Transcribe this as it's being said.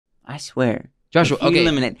I swear. Joshua, If you okay.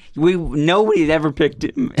 eliminate, nobody's ever picked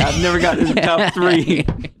him. I've never gotten his top 3.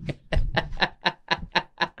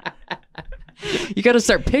 You got to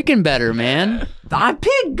start picking better, man. I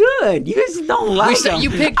pick good. You guys don't like them. You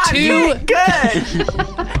pick I 2. pick good.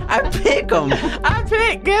 I pick them. I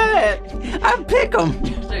pick good. I pick them.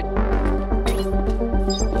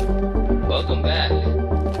 Welcome back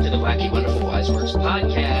to the Wacky Wonderful Wise Works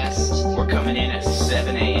podcast. We're coming in at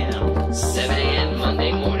 7 a.m. 7 a.m.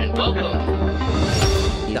 Monday morning. Welcome.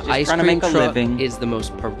 The just ice trying to cream make a truck living. is the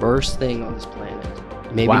most perverse thing on this planet.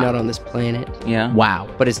 Maybe Wow. not on this planet, Yeah. Wow.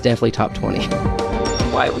 but it's definitely top 20.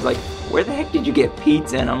 Why it was like, where the heck did you get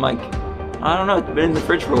pizza? And I'm like, I don't know. It's been in the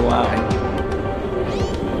fridge for a while.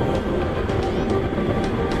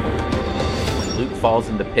 Luke falls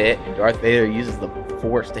in the pit, and Darth Vader uses the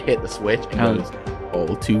Force to hit the switch and goes,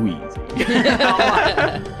 "Oh, too easy."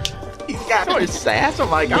 He's got all his sass. I'm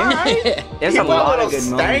like, all right. There's Give a a lot little of good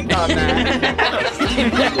stank moments. on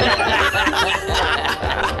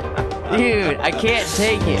that. Dude, I can't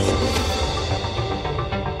take it.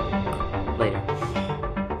 Later.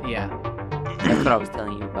 Yeah. That's what I was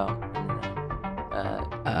telling you about.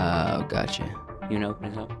 Oh, gotcha. You know,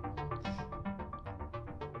 open it up.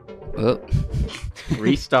 Oh.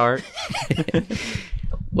 Restart.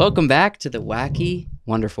 Welcome back to the Wacky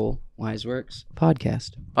Wonderful Wise Works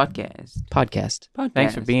podcast. Podcast.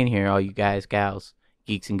 Thanks for being here, all you guys, gals,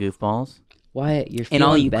 geeks, and goofballs. Wyatt, you're And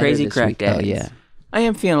all feeling you better crazy this crack week. dads. Oh, yeah. I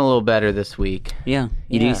am feeling a little better this week. Yeah,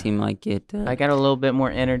 you Yeah. do seem like it. I got a little bit more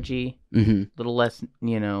energy, Mm-hmm. a little less,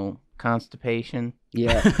 constipation.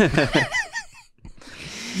 Yeah.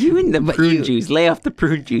 You and the But prune you- juice. Lay off the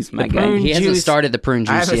prune juice, my The guy. prune He hasn't juice- started the prune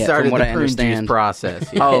I juice haven't yet, started from what the I prune juice understand.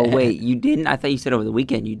 process yet. Oh wait, you didn't? I thought you said over the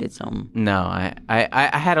weekend you did something. No, I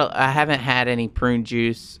haven't had any prune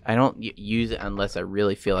juice. I don't use it unless I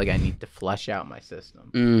really feel like I need to flush out my system.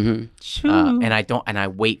 Mm-hmm. And I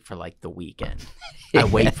wait for like the weekend. I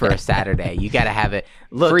wait for a Saturday. You got to have it.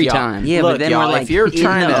 Look, Free y'all, time. Yeah, look, but then y'all, we're like if you're in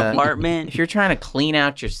trying the to apartment. if you're trying to clean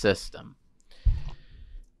out your system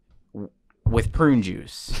with prune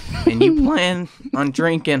juice and you plan on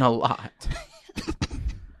drinking a lot,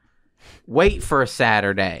 wait for a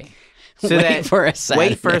Saturday. Wait for a Saturday.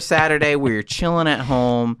 Wait for a Saturday where you're chilling at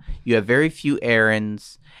home, you have very few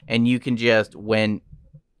errands, and you can just when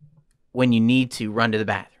you need to run to the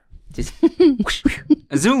bathroom. Just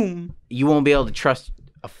zoom. You won't be able to trust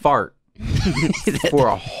a fart for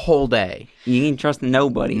a whole day. You ain't trust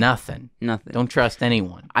nobody. Nothing. Nothing. Don't trust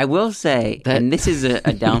anyone. I will say, and this is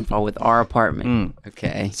a downfall with our apartment.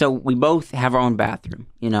 Okay. So we both have our own bathroom.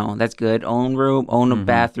 You know, that's good. Own room, own a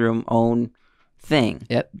bathroom, own thing.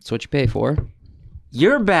 Yep, that's what you pay for.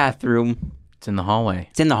 Your bathroom, It's in the hallway.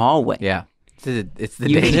 it's in the hallway. Yeah. It's the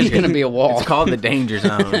There's danger. going to be a wall. It's called the danger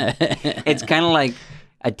zone. It's kind of like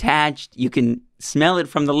attached. You can smell it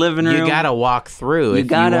from the living room. You gotta walk through. You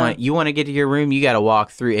gotta- you want to get to your room. You gotta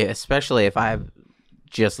walk through. Especially if I've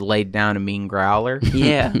just laid down a mean growler.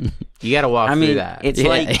 Yeah. You gotta walk I through mean, that. it's Yeah,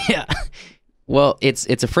 like, yeah. Well, it's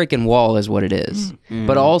a freaking wall is what it is. Mm.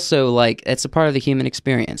 But also, like, it's a part of the human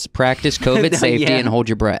experience. Practice COVID safety Yeah. and hold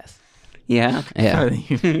your breath. yeah. Yeah,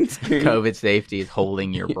 COVID safety is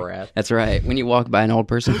holding your breath. that's right. When you walk by an old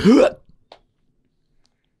person.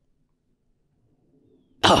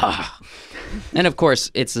 And of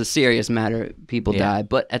course, it's a serious matter. People Yeah. die.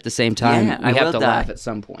 But at the same time, Yeah, we I have will to die. laugh at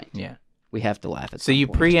some point. Yeah. We have to laugh at So some you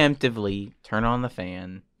point. preemptively turn on the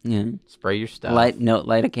fan, Yeah. spray your stuff, Light a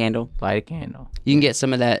candle. light a candle. You can get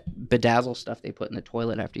some of that bedazzle stuff they put in the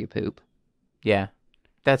toilet after you poop. Yeah,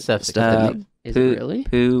 that stuff's Stuff that expensive. make- is poo, it really?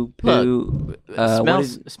 Poo.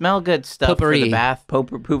 Smell good stuff for Potpourri. the bath for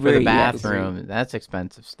the Poopery. bathroom. That's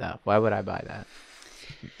expensive stuff. Why would I buy that?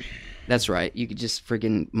 That's right. You could just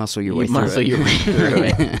freaking muscle your You way through muscle it. your way through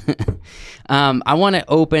it. I want to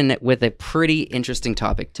open with a pretty interesting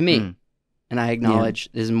topic to me. Mm. And I acknowledge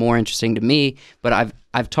this is more interesting to me, but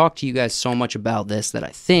I've talked to you guys so much about this that I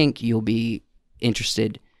think you'll be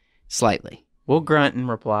interested slightly. We'll grunt and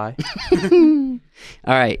reply. All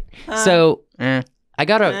right. So Eh. I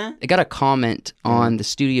got a comment on the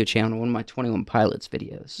Studio channel, one of my 21 Pilots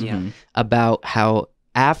videos, Yeah. about how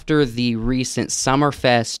after the recent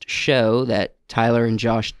Summerfest show that Tyler and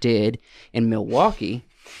Josh did in Milwaukee,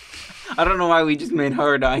 I don't know why we just made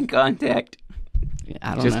hard eye contact.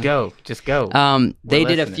 I don't know. Just go. They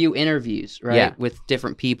did a listening. few interviews, right, Yeah. with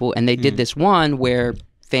different people, and they did this one where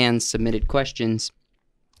fans submitted questions.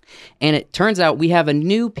 And it turns out we have a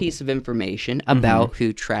new piece of information about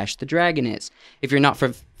who Trash the Dragon is. If you're not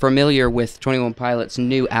familiar with 21 Pilots'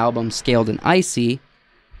 new album, Scaled and Icy,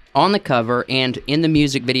 on the cover and in the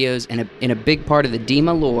music videos and in a big part of the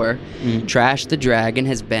Dima lore, Trash the Dragon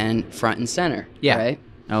has been front and center. Yeah. Right?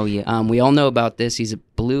 Oh yeah. We all know about this. He's a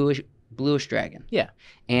bluish dragon. Yeah.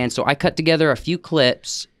 And so I cut together a few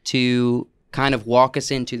clips to kind of walk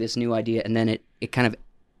us into this new idea, and then it kind of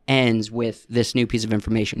ends with this new piece of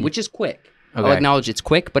information, which is quick. Okay. I'll acknowledge it's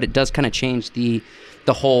quick, but it does kind of change the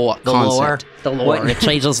whole concept. The lore. It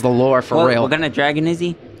changes the lore for real. What kind of dragon is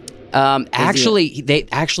he? Actually,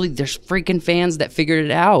 there's freaking fans that figured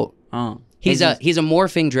it out. Oh. He's a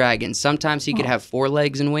morphing dragon. Sometimes he could have 4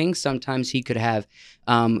 legs and wings. Sometimes he could have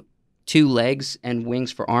 2 legs and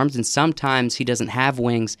wings for arms, and sometimes he doesn't have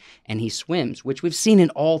wings and he swims, which we've seen in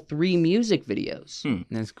all 3 music videos.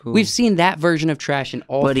 That's cool. We've seen that version of Trash in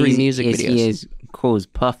all 3 music videos. He is cool as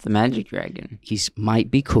Puff the Magic Dragon. He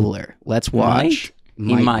might be cooler. Let's watch.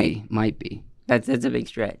 He Might be. That's a big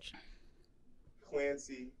stretch.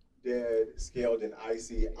 Clancy, Dead, Scaled and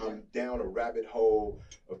Icy. I'm down a rabbit hole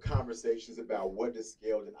of conversations about what does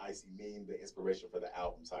Scaled and Icy mean, the inspiration for the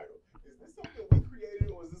album title. Is this something we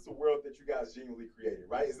created, or is this a world that you guys genuinely created,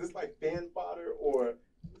 right? Is this like fan fodder, or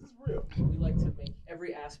is this real? We like to make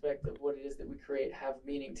every aspect of what it is that we create have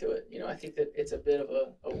meaning to it. I think that it's a bit of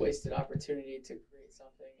a wasted opportunity to create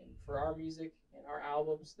something. And for our music and our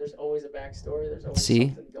albums, there's always a backstory. There's always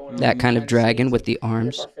something going on. That kind of behind the dragon scenes. with the And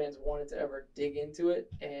arms. if our fans wanted to ever dig into it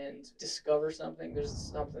and discover something, there's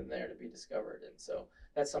something there to be discovered. And so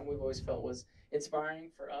that's something we've always felt was inspiring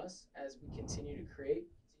for us as we continue to create,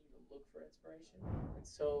 continue to look for inspiration. And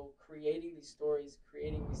so creating these stories,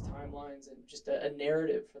 creating these timelines, and just a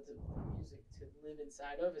narrative for the music to live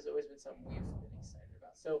inside of has always been something we've been excited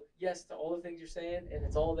about. So yes, to all the things you're saying, and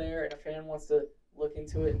it's all there, and a fan wants to look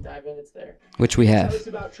into it and dive in, it's there. Which we have.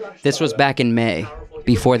 This was back in May,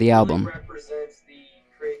 before the album. It represents the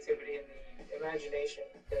creativity and the imagination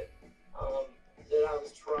that I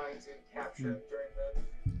was trying to capture during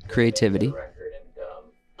the Creativity. record. And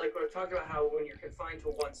like we were talking about how when you're confined to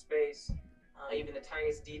one space, even the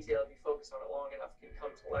tiniest detail, if you focus on it long enough, can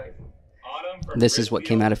come to life. This is what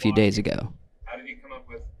came out a few days ago. How did he come up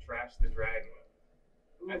with Trash the Dragon?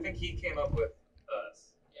 I think he came up with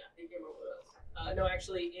us. Yeah, he came up with us. No,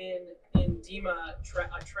 actually, in Dima, a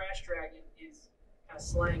trash dragon is kind of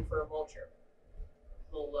slang for a vulture.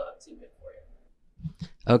 Little tidbit for you.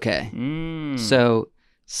 Okay. So,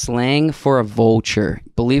 slang for a vulture.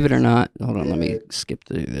 Believe it or not, hold on, let me skip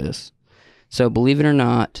through this. So, believe it or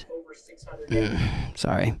not, Over 600.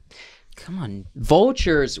 sorry. Come on.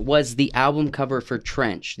 Vultures was the album cover for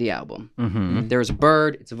Trench, the album. Mm-hmm. There's a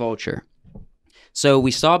bird, it's a vulture. So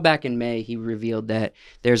we saw back in May, he revealed that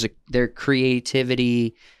their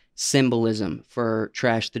creativity symbolism for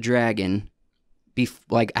Trash the Dragon,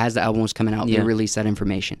 like as the album was coming out, they released that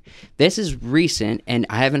information. This is recent, and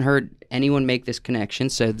I haven't heard anyone make this connection.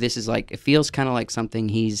 So this is like, it feels kind of like something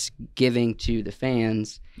he's giving to the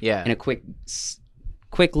fans Yeah. in a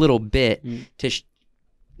quick little bit to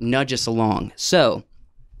nudge us along. So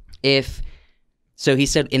he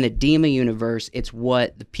said in the Dima universe, it's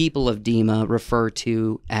what the people of Dima refer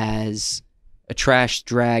to as a trash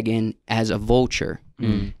dragon, as a vulture.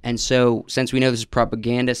 And so since we know this is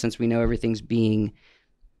propaganda, since we know everything's being,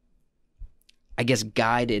 I guess,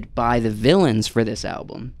 guided by the villains for this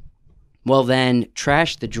album, well then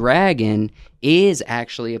Trash the Dragon is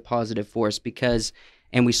actually a positive force because,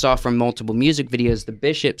 and we saw from multiple music videos, the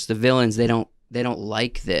bishops, the villains, they don't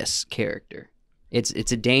like this character. It's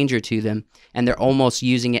a danger to them, and they're almost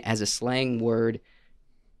using it as a slang word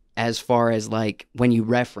as far as like when you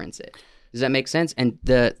reference it. Does that make sense? And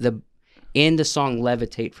the in the song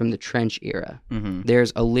Levitate from the Trench era,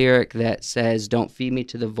 there's a lyric that says, "Don't feed me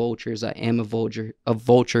to the vultures, I am a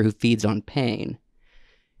vulture who feeds on pain."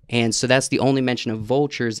 And so that's the only mention of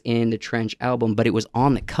vultures in the Trench album, but it was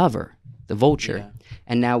on the cover, the vulture. Yeah.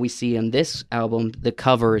 And now we see on this album, the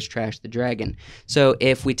cover is Trash the Dragon. So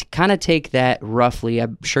if we kind of take that roughly,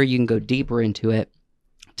 I'm sure you can go deeper into it.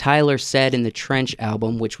 Tyler said in the Trench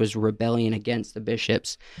album, which was Rebellion Against the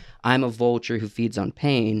Bishops, "I'm a vulture who feeds on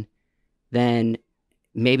pain," then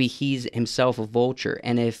maybe he's himself a vulture.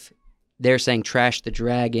 And if they're saying Trash the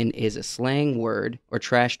Dragon is a slang word, or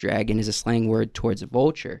Trash Dragon is a slang word towards a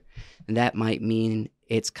vulture, then that might mean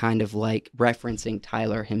it's kind of like referencing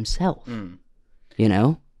Tyler himself. You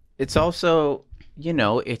know? It's also,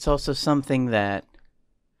 something that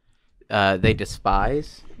they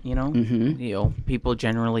despise, people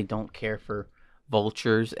generally don't care for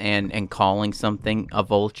vultures, and calling something a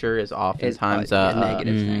vulture is oftentimes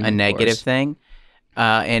a negative thing.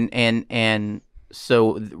 And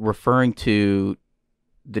so referring to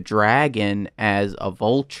the dragon as a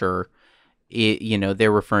vulture,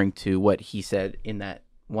 they're referring to what he said in that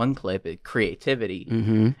one clip, creativity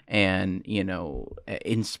Mm-hmm. and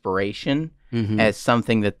inspiration Mm-hmm. as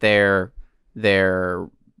something that their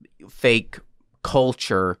fake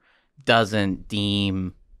culture doesn't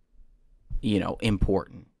deem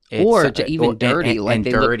important. Or It's, even dirty, like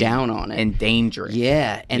they look dirty down on it. and dangerous.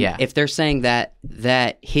 Yeah, and Yeah. if they're saying that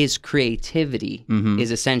his creativity Mhm.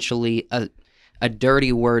 is essentially a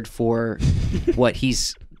dirty word for what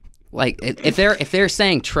he's like, if they're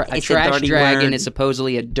saying a It's a trash dirty dragon word. is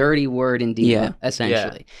supposedly a dirty word in Dima, Yeah.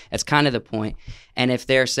 essentially, that's kind of the point. And if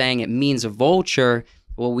they're saying it means a vulture,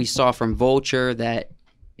 well, we saw from Vulture that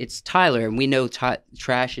it's Tyler, and we know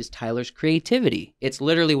trash is Tyler's creativity. It's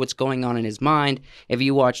literally what's going on in his mind. If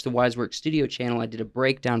you watch the Wiseworks Studio channel, I did a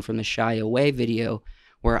breakdown from the Shy Away video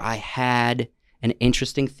where I had an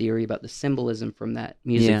interesting theory about the symbolism from that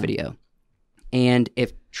music Yeah. video. And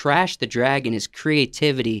if Trash the Dragon is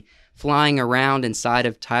creativity flying around inside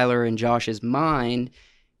of Tyler and Josh's mind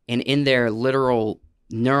and in their literal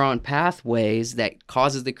neuron pathways that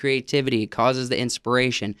causes the creativity, causes the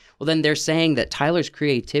inspiration, well, then they're saying that Tyler's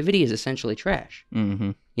creativity is essentially trash,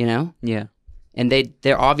 Mm-hmm. you know? Yeah. And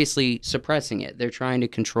they're obviously suppressing it. They're trying to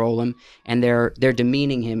control him, and they're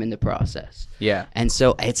demeaning him in the process. Yeah. And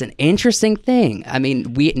so it's an interesting thing. I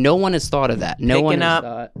mean, no one has thought of that. No one has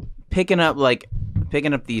thought. Picking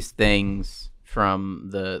up these things from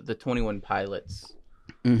the 21 Pilots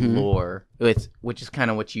Mhm. lore, which is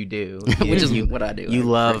kind of what you do. Which is you, what I do. you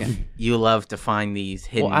Friggin'. love to find these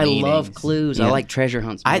hidden Well, I love meanings. clues. Yeah. I like treasure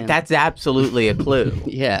hunts. Man. That's absolutely a clue.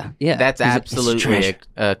 yeah. That's absolutely treasure.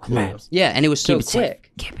 a clue. Yeah, and it was so Keep it safe.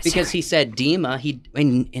 quick Keep it because safe. he said Dima. He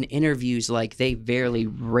in interviews, like, they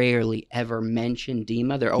rarely ever mention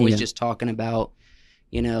Dima. They're always Yeah. just talking about,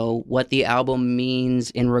 what the album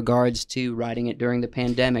means in regards to writing it during the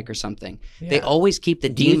pandemic or something. They always keep the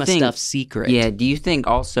Do you Dima think- stuff secret. Yeah. Do you think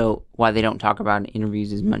also why they don't talk about it in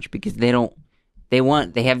interviews as much because they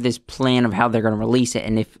have this plan of how they're going to release it,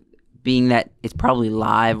 and if being that it's probably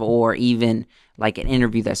live or even like an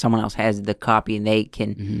interview that someone else has the copy and they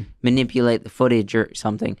can Mm-hmm. manipulate the footage or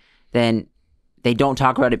something, then they don't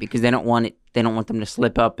talk about it because they don't want it. They don't want them to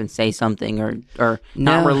slip up and say something or not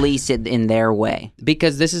No. release it in their way.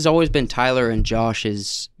 Because this has always been Tyler and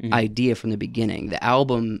Josh's Mhm. idea from the beginning. The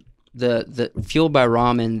album, the Fueled by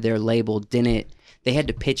Ramen, their label they had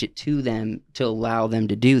to pitch it to them to allow them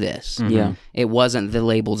to do this. Mhm. Yeah. It wasn't the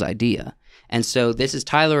label's idea. And so this is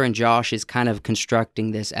Tyler and Josh is kind of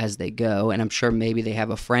constructing this as they go. And I'm sure maybe they have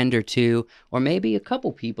a friend or two, or maybe a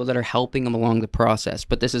couple people that are helping them along the process.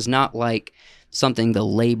 But this is not like something the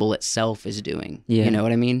label itself is doing. Yeah. You know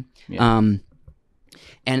what I mean? Yeah.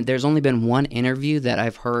 And there's only been one interview that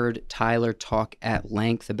I've heard Tyler talk at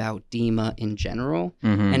length about Dima in general.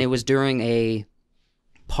 Mhm. And it was during a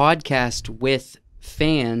podcast with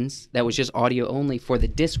fans that was just audio only for the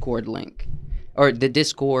Discord link. Or the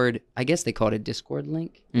Discord, I guess they call it a Discord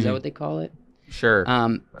link. Is that Mhm. what they call it? Sure.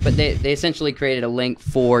 But they essentially created a link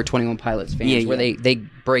for 21 Pilots fans Yeah, where yeah. they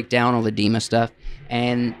break down all the Dima stuff.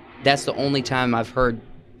 And that's the only time I've heard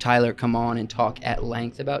Tyler come on and talk at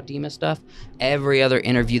length about Dima stuff. Every other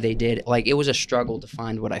interview they did, like, it was a struggle to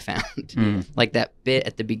find what I found. Mm. Like that bit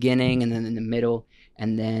at the beginning and then in the middle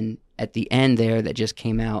and then at the end there that just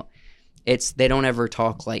came out. They don't ever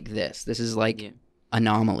talk like this. This is like Yeah.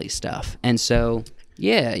 anomaly stuff. And so,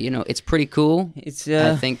 yeah, it's pretty cool. It's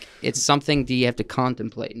I think it's something that you have to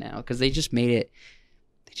contemplate now because they just made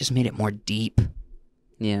it more deep,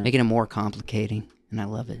 yeah. making it more complicating, and I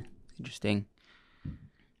love it. Interesting.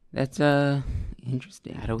 That's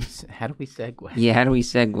interesting. How do we segue? Yeah, how do we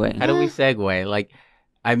segue? How do we segue? Like,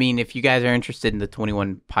 I mean, if you guys are interested in the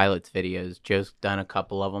 21 Pilots videos, Joe's done a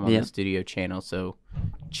couple of them on Yeah. the studio channel, so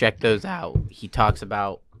check those out. He talks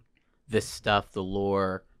about this stuff, the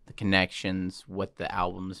lore, the connections, what the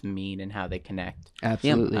albums mean, and how they connect.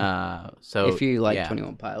 Absolutely. So if you like yeah.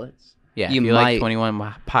 21 Pilots, yeah, you if you might- like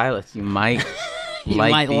 21 Pilots, you might you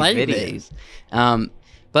like might these like videos. these.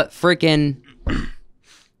 But freaking,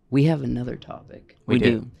 we have another topic. We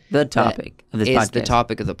do. The topic of this Is podcast. the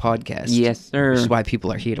topic of the podcast. Yes, sir. Which is why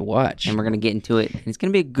people are here to watch. And we're going to get into it. It's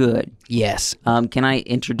going to be good. Yes. Can I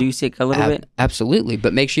introduce it a little bit? Absolutely.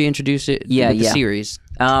 But make sure you introduce it Yeah, with the yeah. series.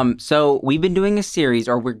 So we've been doing a series,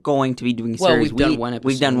 or we're going to be doing a Well, series. we've done one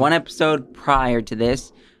We've done episode. one episode prior to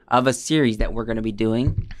this of a series that we're going to be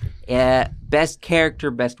doing. Best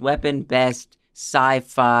character, best weapon, best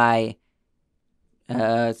sci-fi.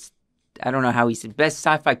 I don't know how he said best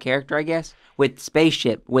sci-fi character, I guess, with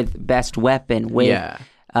spaceship, with best weapon, with Yeah.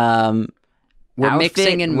 We're outfit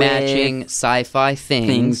mixing and with matching sci-fi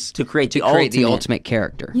things to create to create the ultimate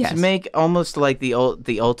character. Yes. To make almost like the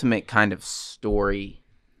ultimate kind of story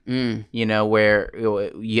You know, where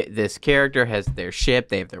this character has their ship,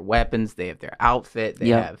 they have their weapons, they have their outfit, they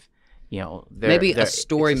have, you know, maybe a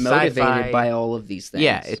story motivated by all of these things.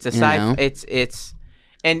 Yeah, it's a it's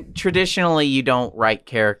and traditionally you don't write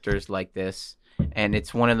characters like this, and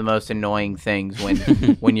it's one of the most annoying things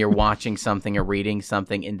when you're watching something or reading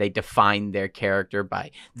something and they define their character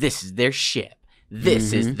by this is their ship,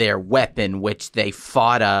 this is their weapon, which they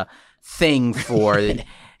fought a thing for.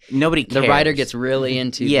 Nobody cares. The writer gets really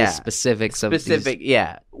into the specifics of these.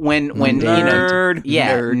 When Nerd.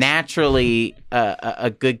 Nerd. Naturally a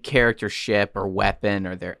good character ship or weapon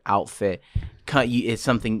or their outfit is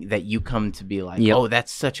something that you come to be like, oh,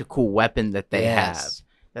 that's such a cool weapon that they have.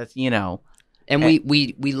 That's, you know. And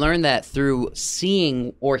we learn that through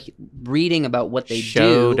seeing or reading about what they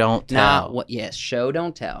show, do. Don't tell. Show,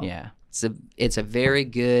 don't tell. Yeah. It's a very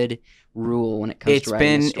good rule when it comes to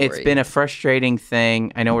writing a story. It's been a frustrating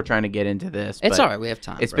thing. I know we're trying to get into this. It's all right. We have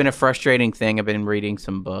time. It's been a frustrating thing. I've been reading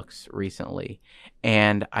some books recently,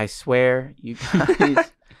 and I swear, you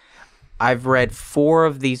guys, I've read 4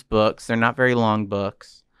 of these books. They're not very long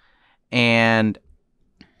books, and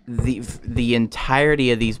the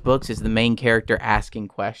entirety of these books is the main character asking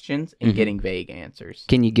questions and getting vague answers.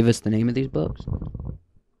 Can you give us the name of these books?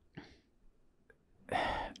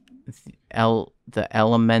 The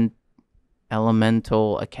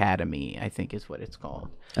Elemental Academy, I think is what it's called.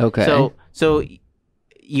 Okay. So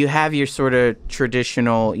you have your sort of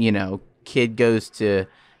traditional, you know, kid goes to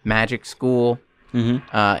magic school.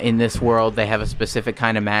 In this world, they have a specific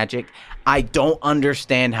kind of magic. I don't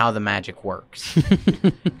understand how the magic works.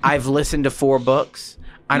 I've listened to 4 books.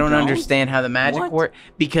 I don't understand how the magic works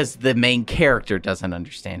because the main character doesn't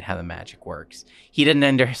understand how the magic works. He didn't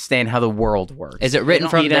understand how the world works. Is it written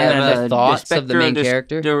from the thoughts of the main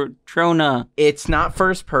character? Trona. It's not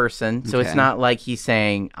first person, so it's not like he's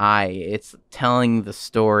saying I. It's telling the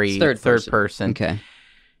story third person. Okay.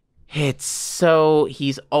 It's so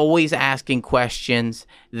he's always asking questions.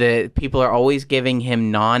 The people are always giving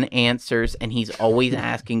him non-answers, and he's always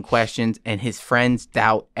asking questions. And his friends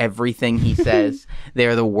doubt everything he says.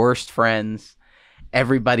 They're the worst friends.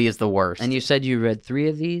 Everybody is the worst. And you said you read 3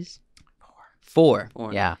 of these? 4.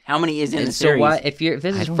 Yeah. How many is in the So series? why, if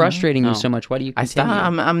this is frustrating you so much, why do you continue?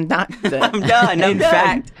 I'm not. I'm done. In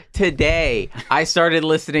fact, today I started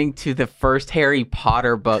listening to the first Harry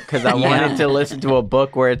Potter book because I wanted to listen to a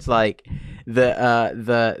book where it's like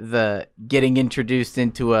the getting introduced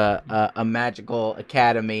into a magical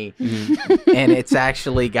academy, and it's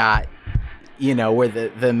actually got, you know, where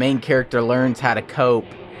the main character learns how to cope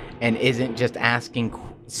and isn't just asking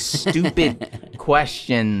stupid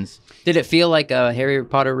questions. Did it feel like a Harry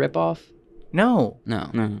Potter ripoff? No.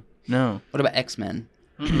 What about X-Men?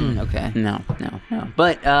 Okay. No.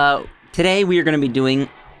 But today we are going to be doing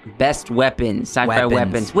best weapons, sci-fi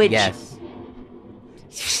weapons. Which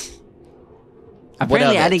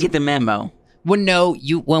apparently I didn't get the memo. Well, no.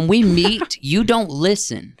 When we meet, you don't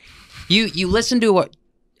listen. You listen to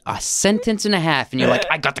a sentence and a half, and you're like,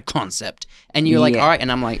 I got the concept, and you're like, all right,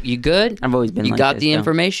 and I'm like, you good? I've always been. You like got this, the though.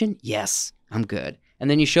 information? Yes, I'm good. And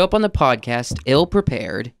then you show up on the podcast, ill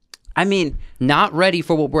prepared. I mean, not ready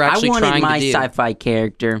for what we're actually trying to do. I wanted my sci-fi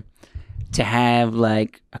character to have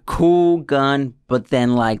like a cool gun, but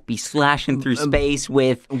then like be slashing through space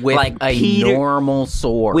with like a Peter, normal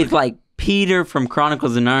sword, with like Peter from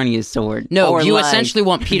Chronicles of Narnia's sword. No, or you like, essentially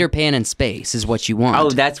want Peter Pan in space, is what you want. Oh,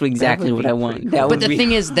 that's exactly what I want. But the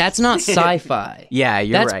thing is, that's not sci-fi. Yeah,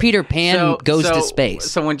 you're right. That's Peter Pan goes to space.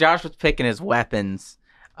 So when Josh was picking his weapons,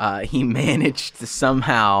 he managed to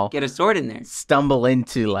somehow get a sword in there, stumble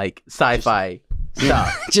into like sci-fi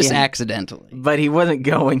stuff, just accidentally. But he wasn't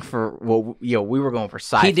going for we were going for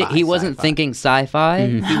sci-fi. He wasn't thinking sci-fi.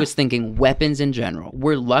 He was thinking weapons in general.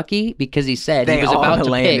 We're lucky because he said he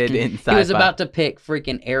was about to pick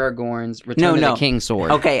freaking Aragorn's Return of the King sword.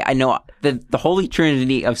 Okay, I know the holy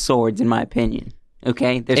trinity of swords, in my opinion.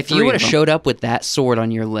 Okay, if you would have showed up with that sword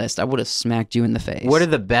on your list, I would have smacked you in the face. What are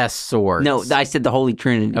the best swords? No, I said the holy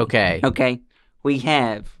trinity. Okay, we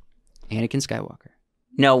have Anakin Skywalker.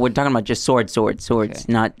 No, we're talking about just swords,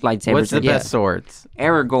 not lightsabers. What's the best swords?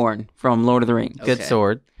 Aragorn from Lord of the Rings. Good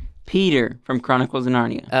sword. Peter from Chronicles of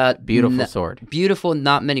Narnia. Beautiful sword. Beautiful.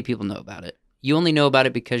 Not many people know about it. You only know about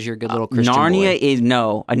it because you're a good little Christian Narnia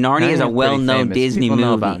boy. Narnia is a well-known Disney people movie.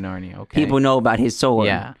 Know about Narnia. Okay. People know about his sword.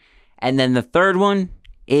 Yeah. And then the third one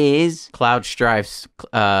is Cloud Strife's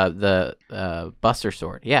the Buster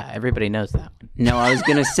sword. Yeah, everybody knows that one. No, I was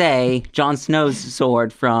gonna say Jon Snow's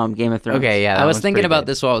sword from Game of Thrones. Okay, yeah. I was thinking about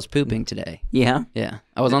this while I was pooping today. Yeah? Yeah.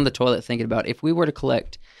 I was on the toilet thinking about if we were to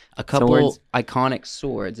collect a couple Swords. iconic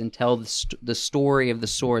swords and tell the story of the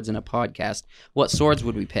swords in a podcast, what swords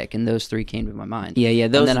would we pick? And those three came to my mind. Yeah.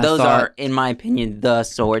 Those then I those thought- are, in my opinion, the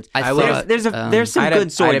swords. I would- thought, There's some I'd good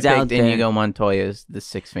have swords out picked there. Inigo Montoya's the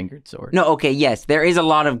six-fingered sword. No, okay, yes, there is a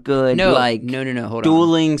lot of good no, like no, hold on.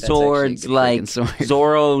 dueling That's actually a swords, good like freaking sword.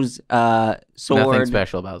 Zoro's Nothing sword.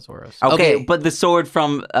 special about Zoros. Okay, Okay. but the sword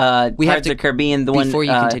from We have Pirates to- of the Caribbean, the one Before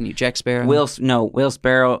you continue, Jack Sparrow. Will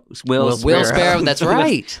Sparrow. Will Sparrow. That's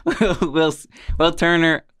right. Will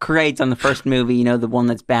Turner creates on the first movie. You know, the one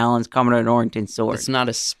that's balanced, Commodore Norrington's sword. It's not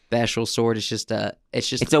a special sword. It's just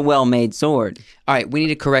It's a well-made sword. All right, we need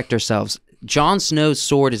to correct ourselves. Jon Snow's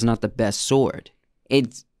sword is not the best sword.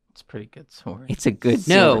 It's It's a pretty good sword. it's a good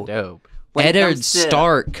No. sword. Dope. When it Eddard comes to-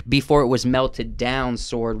 Stark, before it was melted down,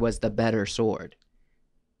 sword was the better sword.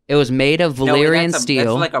 It was made of No, Valyrian that's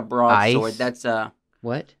steel. That's like a broadsword. Ice. That's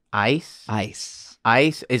What? Ice. Ice.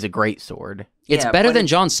 Ice is a great sword. It's Yeah, better but than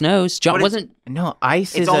Jon Snow's. Jon but it's- wasn't. No,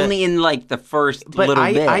 ice it's is only in like the first But little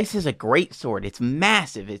bit. ice is a great sword. It's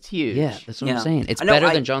massive. It's huge. Yeah, that's what Yeah. I'm saying. It's I know, better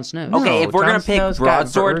I- than Jon Snow's. Okay, No, if we're Jon gonna pick Snow's got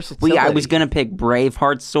broadsword, I versatility. was gonna pick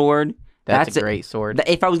Braveheart's sword. That's a great sword.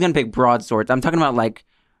 If I was gonna pick broadswords, I'm talking about like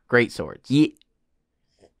Great swords.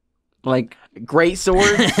 like Great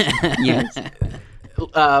swords. yes.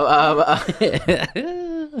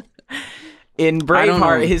 In I don't know.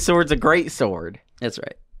 Braveheart, his sword's a great sword. That's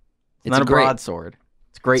right. It's not a broadsword.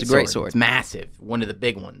 It's a great It's a great sword. sword. It's massive. One of the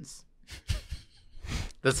big ones.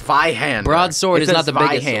 The Zweihander. Broadsword It's is a not the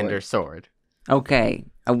biggest Zweihander sword. Okay,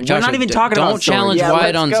 we're Joshua, not even talking don't about challenge swords. Yeah,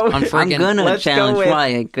 Wyatt let's on go. on I'm I'm freaking. gonna Let's go challenge with-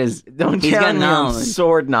 Wyatt because Don't he's got challenge me on knowledge.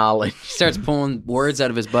 sword knowledge. Starts pulling words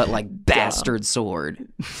out of his butt like bastard sword,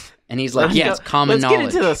 and he's like, Let's "Yes, go- common let's knowledge."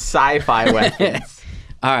 get into the sci-fi weapons.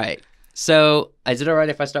 All right. So, is it all right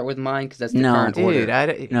if I start with mine because that's the No, current Dude,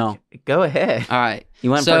 order? No. Go ahead. All right.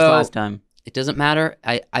 you went So- first last time. It doesn't matter.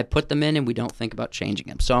 I put them in and we don't think about changing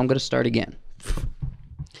them. So I'm going to start again.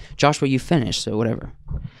 Joshua, you finished, so whatever.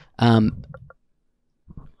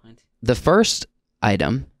 The first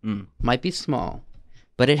item Mm. might be small,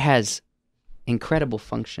 but it has incredible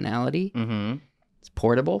functionality. Mm-hmm. It's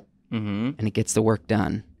portable Mm-hmm. and it gets the work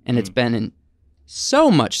done. And it's been in so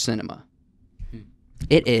much cinema.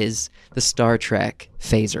 It is the Star Trek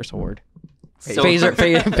phaser sword. Phaser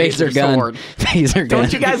gun. sword. Phaser gun.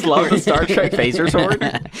 Don't you guys love the Star Trek phaser sword?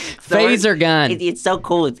 Phaser gun. It's so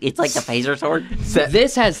cool. It's like the phaser sword.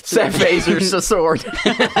 This has Set phaser's a sword.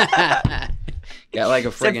 got like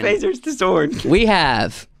a Set friggin' phaser's the sword. We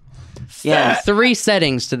have Yes. 3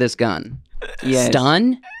 settings to this gun: Yes.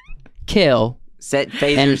 stun, kill, Set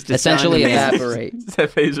phasers and to essentially stun. evaporate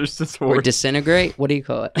Set phaser's a or sword. disintegrate. What do you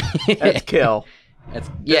call it? That's kill.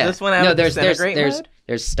 yeah. this one have no, a there's disintegrate mode?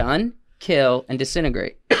 there's stun, kill, and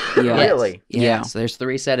disintegrate. Yes. Really? Yeah. Yeah. So there's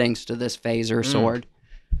 3 settings to this phaser sword.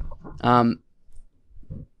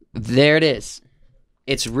 There it is.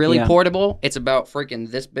 It's really Yeah. portable. It's about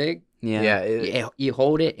freaking this big. Yeah. Yeah. You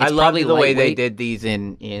hold it. It's I love probably the way they lightweight. did these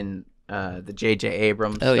in the J.J.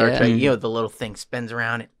 Abrams Oh, Star yeah. Trek. You know, the little thing spins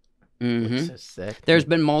around. It Mhm. looks so sick. There's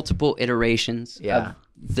been multiple iterations Yeah. of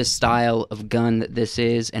the style of gun that this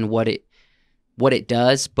is and what it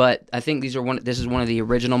does, but I think this is one of the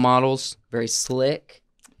original models. Very slick,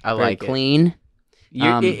 I very like it. clean.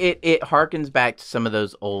 It harkens back to some of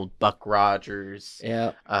those old Buck Rogers,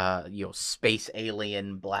 Yeah. space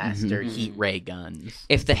alien blaster Mhm. heat ray guns.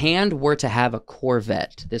 If the hand were to have a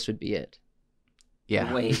Corvette, this would be it.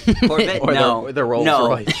 Yeah. Wait, Corvette? Or No. the Rolls no.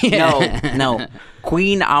 Royce. No.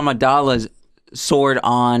 Queen Amidala's sword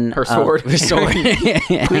on Her sword. Her sword.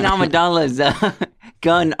 Queen Amidala's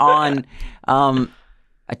gun on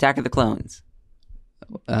Attack of the Clones.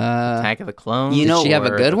 Attack of the Clones. You Did know- she have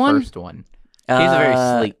a or good the one? First one. She's a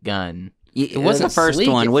very sleek gun. It It wasn't the first sleek,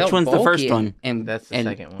 one. it Which felt one's the bulky first one? And That's the and-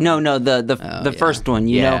 second one. No, the Oh, the yeah. first one.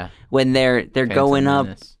 You Yeah. know when they're Phantom going up.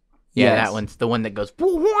 Menace. Yeah, Yes. that one's the one that goes.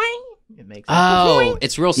 "Boing." It makes. Oh,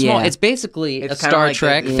 it's real small. Yeah. It's basically It's a kinda Star like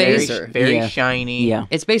Trek a very, phaser. very Yeah. shiny. Yeah.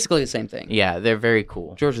 It's basically the same thing. Yeah, they're very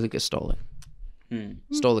cool. George Lucas stole it.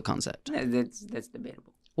 Stole the concept. That's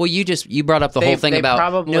debatable. Well, you brought up the whole thing about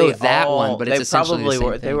that all- one, but it's they essentially probably the same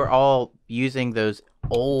were. thing. They were all using those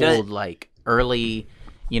old, Does- like early,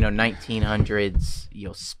 1900s,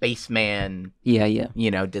 spaceman, Yeah.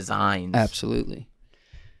 designs. Absolutely.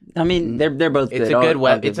 I mean, they're both. It's good. a good I'll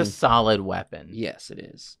weapon. give It's a them- solid weapon. Yes, it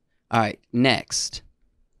is. All right, next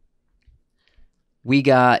we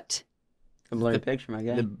got a blurry picture, my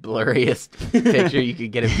guy. The blurriest picture you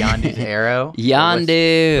could get of Yondu's arrow. The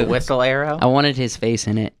Yondu. whistle arrow. I wanted his face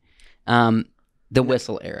in it. The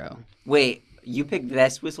whistle arrow. Wait, you picked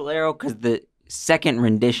this whistle arrow because the second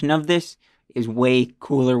rendition of this is way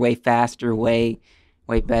cooler, way faster, way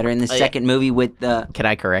better. In the second movie with the, Can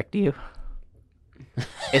I correct you?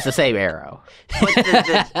 It's the same arrow.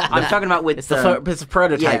 I'm talking about with It's a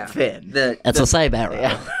prototype fin. That's a same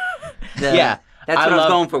arrow. Yeah. That's what I was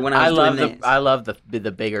going for when I was doing this. I love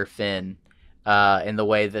the bigger fin, and the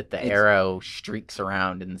way that the arrow streaks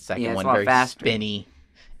around in the second it's one, a lot very faster. spinny.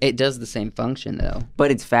 It does the same function though. But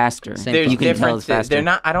it's faster. Same There's You can tell it's differences. faster. They're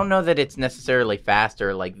not. I don't know that it's necessarily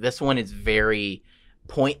faster. Like this one is very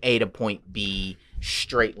point A to point B,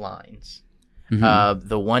 straight lines.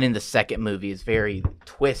 The one in the second movie is very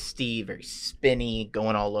twisty, very spinny,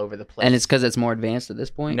 going all over the place. And it's because it's more advanced at this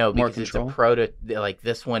point. no, more because control. it's a like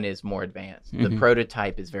this one is more advanced. The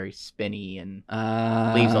prototype is very spinny and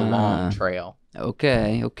leaves a long trail.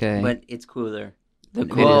 Okay. But it's cooler. The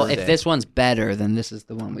Well, is if sick. this one's better, then this is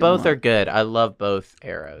the one we Both want. are good. I love both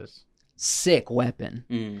arrows. Sick weapon.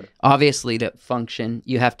 Mm. Obviously, to function,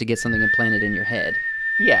 you have to get something implanted in your head.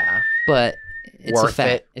 Yeah, But it's Worth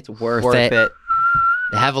it. It's worth worth it. it.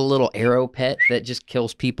 They have a little arrow pet that just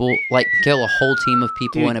kills people, like kill a whole team of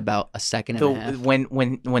people Dude, in about a second and a half.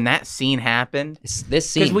 When that scene happened, This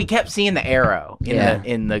scene. because we kept seeing the arrow Yeah.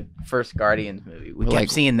 in the first Guardians movie, we We're kept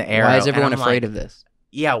like, seeing the arrow. Why is and everyone I'm afraid like, of this?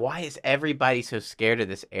 Yeah, why is everybody so scared of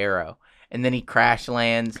this arrow? And then he crash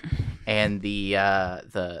lands, and the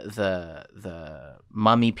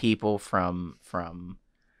mummy people from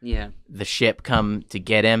Yeah. the ship come to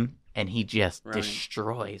get him, and he just Right.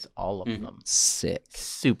 destroys all of Mhm. them. Sick.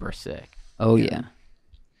 Super sick. Oh yeah.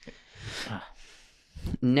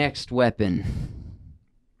 Next weapon.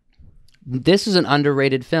 This is an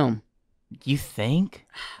underrated film. You think?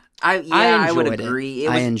 I would enjoyed it. agree.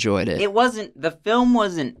 I enjoyed it. It wasn't, the film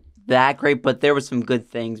wasn't that great, but there were some good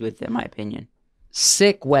things with it, in my opinion.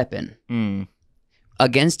 Sick weapon. Mm.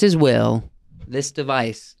 Against his will, this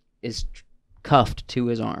device is cuffed to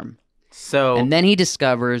his arm. So And then he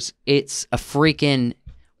discovers it's a freaking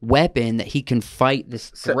weapon that he can fight this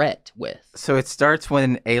threat with. So it starts when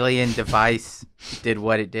an alien device did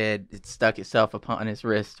what it did. It stuck itself upon his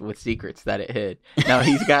wrist with secrets that it hid. Now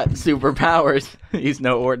he's got superpowers. He's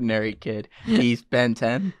no ordinary kid. He's Ben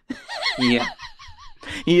 10. Yeah.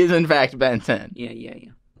 He is in fact Ben 10. Yeah.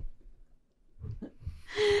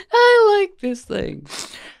 I like this thing.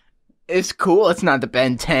 It's cool. It's not the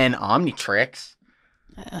Ben 10 Omnitrix.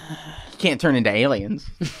 You can't turn into aliens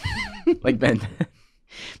like Ben 10.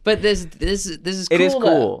 But this is cool. It is though.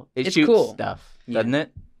 cool. It It's shoots cool. stuff, Yeah. doesn't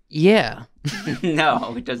it? Yeah.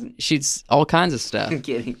 No, it doesn't. Shoots all kinds of stuff. I'm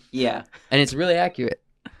kidding. Yeah. And it's really accurate.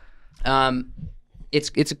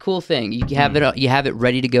 It's a cool thing. You have it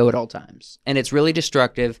ready to go at all times, and it's really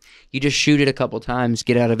destructive. You just shoot it a couple times,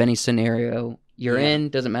 get out of any scenario you're Yeah. in.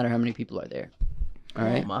 Doesn't matter how many people are there. All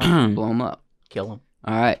right, Blow 'em up. blow them up. Kill him.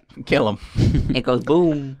 All right, Kill him. It goes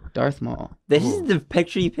boom. Darth Maul. This is the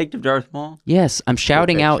picture you picked of Darth Maul? Yes, I'm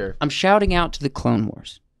shouting out. picture. I'm shouting out to the Clone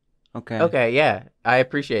Wars Okay. Okay, yeah. I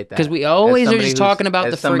appreciate that. because we always As are somebody just who's- talking about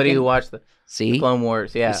as the somebody freaking. who watched the See, Clone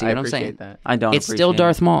Wars. Yeah, You see I what I'm appreciate saying? that. I don't it's still appreciate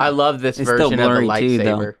Darth Maul. I love this It's still version of the blurry, too,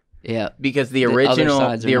 though. lightsaber yeah, because the The other original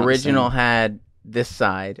sides are the not the original same. had this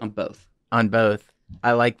side on both. on both.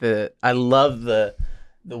 I love the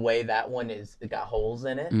way that one is. It got holes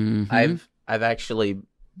in it. Mhm. I've actually.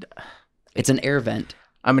 It's an air vent.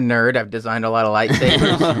 I'm a nerd. I've designed a lot of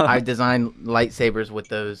lightsabers. I've designed lightsabers with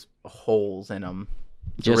those holes in them.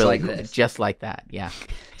 Just like this. Just like that. Yeah.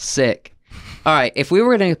 Sick. All right, if we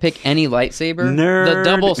were going to pick any lightsaber, the Nerd.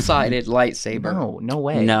 double-sided lightsaber. No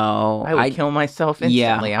way. No. I would kill myself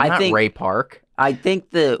instantly. I'm I not think- Ray Park. I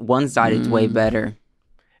think the one-sided's way better.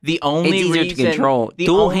 The only It's easier reason, to control. the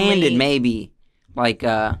Dual-handed, only- maybe. Like,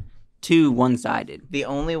 two one-sided. The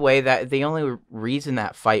only reason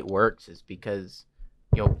that fight works is because,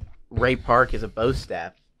 Ray Park is a bow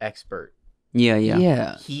staff expert. Yeah.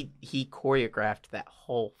 Yeah, He choreographed that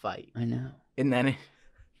whole fight, I know. and then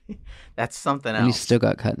that's something And he else. still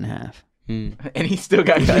got cut in half. Hmm. And he still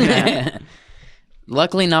got cut in half.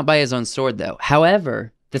 Luckily, not by his own sword, though.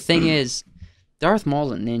 However, the thing is, Darth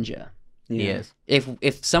Maul's a ninja. He is.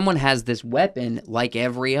 If someone has this weapon, like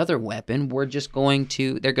every other weapon, they're going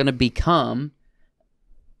to become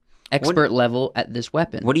expert level at this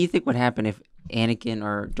weapon. What do you think would happen if Anakin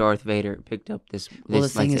or Darth Vader picked up this Well, the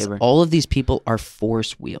thing is, lightsaber? all of these people are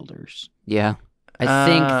force wielders. Yeah. I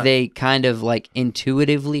think they kind of like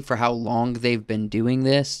intuitively, for how long they've been doing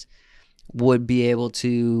this, would be able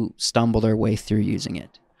to stumble their way through using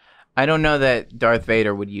it. I don't know that Darth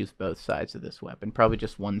Vader would use both sides of this weapon. Probably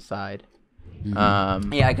just one side.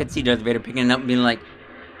 Mm-hmm. Yeah, I could see Darth Vader picking it up and being like,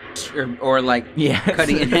 or like, Yeah,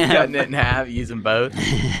 Cutting it in half. cutting it in half, using both.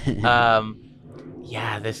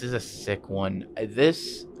 Yeah, this is a sick one.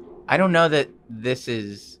 I don't know that this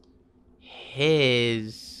is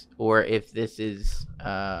his or if this is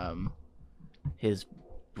his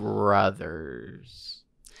brother's.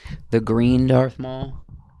 The green Darth Maul.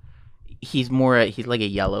 He's like a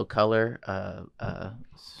yellow color.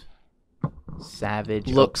 Savage.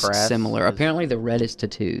 Looks oppressed. similar. Apparently, the red is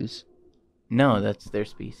tattoos. No, that's their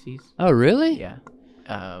species. Oh, really? Yeah.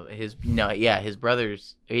 His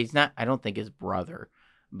brother's. He's not. I don't think his brother,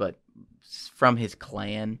 but from his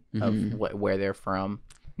clan of where they're from.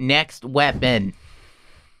 Next weapon.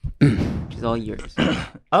 It's all yours.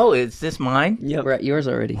 Oh, is this mine? Yep. We're at yours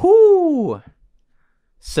already. Whoo!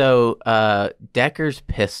 So, Decker's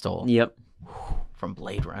pistol Yep. from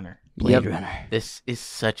Blade Runner. Blade Runner. This is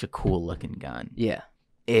such a cool looking gun. Yeah.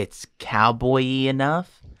 It's cowboy-y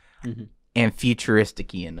enough Mhm. and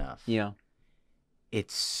futuristic-y enough. Yeah.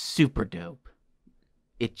 It's super dope.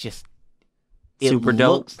 It just Super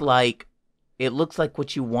dope. It looks like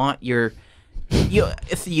what you want your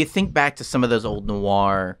if you think back to some of those old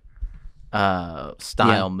noir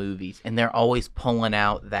style movies, and they're always pulling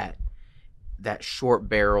out that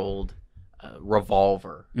short-barreled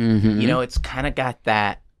revolver. Mm-hmm. You know, it's kind of got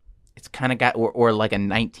that. It's kind of got or like a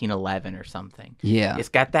 1911 or something. Yeah. It's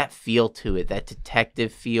got that feel to it, that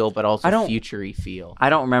detective feel, but also future-y feel. I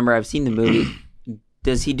don't remember. I've seen the movie.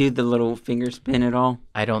 Does he do the little finger spin at all?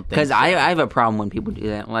 I don't think Because so. I have a problem when people do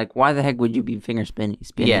that. Like, why the heck would you be spinning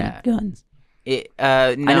guns? No,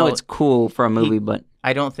 I know it's cool for a movie, but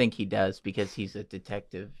I don't think he does because he's a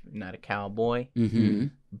detective, not a cowboy. Mm-hmm.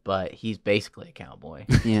 But he's basically a cowboy.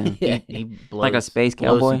 yeah. He blows, Like a space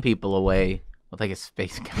blows cowboy? some people away with like a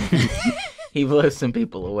space cowboy. He blows some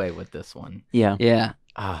people away with this one. Yeah. Yeah.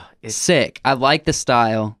 It's Sick. I like the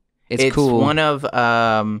style. It's cool. One of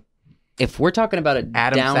If we're talking about it,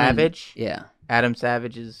 Adam Savage. Yeah.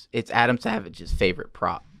 It's Adam Savage's favorite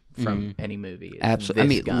prop from any movie. Absolutely. I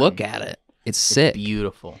mean, gun. look at it. It's It's sick.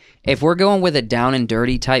 beautiful. If we're going with a down and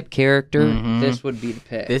dirty type character, Mhm. this would be the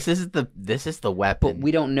pick. This is the weapon. But we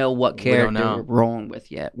don't know what We character don't know. we're rolling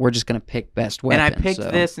with yet. We're just gonna pick best weapon. and I picked so.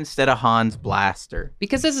 this instead of Han's blaster.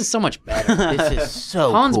 because this is so much better. This is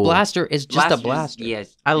so Han's cool. blaster is just a Blasters, blaster.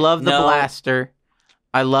 Yes. I love the No. blaster.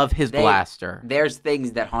 I love his blaster. There's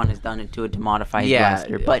things that Han has done to it to modify his Yeah,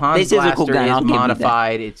 blaster, but Han's this is a cool blaster gun. is I'll give you that.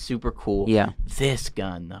 modified. It's super cool. Yeah. This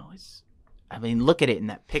gun though is. I mean, look at it in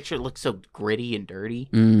that picture. It looks so gritty and dirty.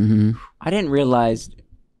 Mm-hmm. I didn't realize.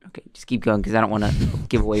 Okay, just keep going because I don't want to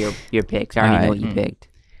give away your picks. I already know Alright. what you picked.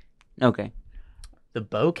 Okay. The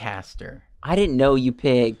bowcaster. I didn't know you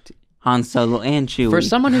picked Han Solo and Chewie. For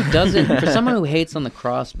someone who doesn't, for someone who hates on the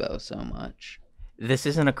crossbow so much, This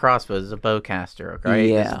isn't a crossbow. This is a bowcaster. Okay.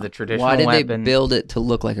 This Yeah. is the traditional why did weapon. they build it to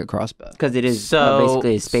look like a crossbow? because it is So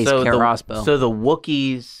basically a space crossbow. So the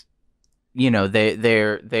Wookiees,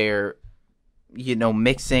 they're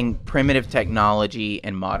mixing primitive technology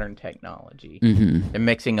and modern technology. Mm-hmm. They're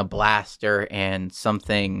mixing a blaster and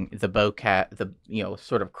something, the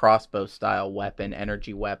sort of crossbow style weapon,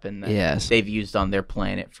 energy weapon that Yes. they've used on their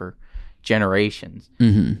planet for generations.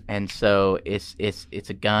 Mm-hmm. And so it's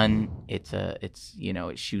a gun. It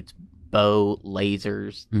shoots bow,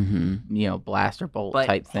 lasers, Mm-hmm. blaster bolt but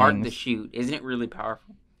type hard to things. shoot. Isn't it really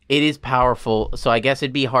powerful? It is powerful. So I guess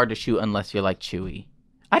it'd be hard to shoot unless you're like Chewie.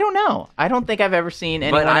 I don't know. I don't think I've ever seen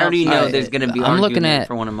anyone But I already else know use it. there's going to be I'm looking argument at-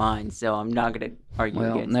 for one of mine, so I'm not going to argue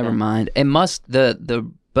Well, against never that. mind. It must the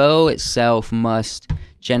bow itself must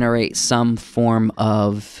generate some form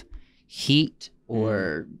of heat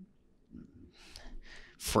or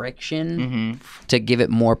friction to give it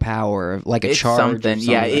more power, like a It's charge. something. Or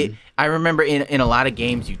Yeah, something. I remember in a lot of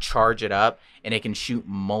games you charge it up and it can shoot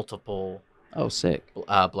multiple Oh, sick.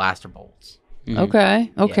 blaster bolts.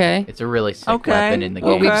 Okay. Okay. Yeah, it's a really sick Okay. weapon in the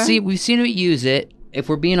Well, game. we've seen it use it. If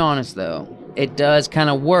we're being honest, though, it does kind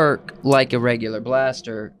of work like a regular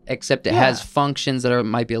blaster, except it has functions that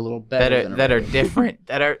might be a little better. that are different,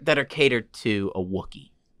 that are catered to a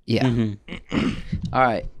Wookiee. Yeah. Mhm. All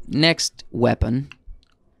right. Next weapon.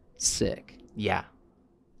 Sick. Yeah.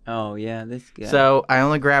 Oh, yeah, this guy. So I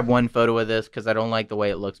only grabbed one photo of this because I don't like the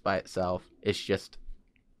way it looks by itself. It's just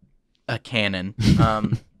a cannon.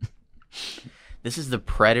 This is the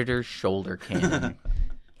Predator shoulder cannon.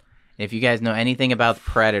 If you guys know anything about the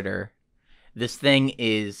Predator, this thing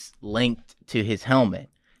is linked to his helmet.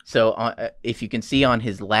 So if you can see on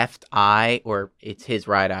his left eye, or it's his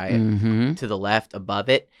right eye, Mm-hmm. to the left above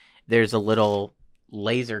it, there's a little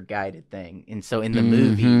laser guided thing. And so in the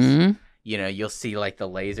movies, you'll see like the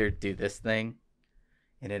laser do this thing,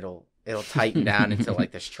 and it'll tighten down into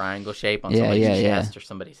like this triangle shape on Yeah, somebody's yeah, yeah. chest or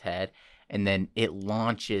somebody's head. and then it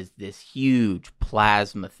launches this huge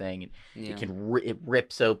plasma thing, and Yeah. it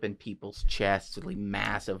rips open people's chests, like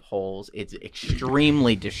massive holes. It's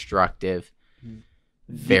extremely destructive.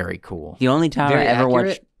 Very cool. The only time Very I ever accurate?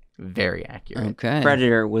 watched Very accurate. Okay.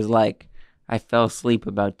 Predator was like I fell asleep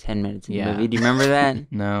about 10 minutes in Yeah. the movie. Do you remember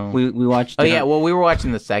that? No. we watched. Oh it yeah, on- well we were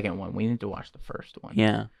watching the second one. We need to watch the first one.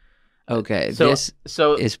 yeah. Okay. So This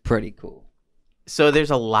so is pretty cool. so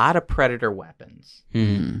there's a lot of Predator weapons.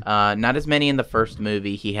 Mhm. Not as many in the first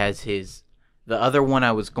movie. He has the other one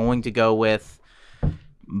I was going to go with,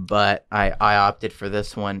 but I opted for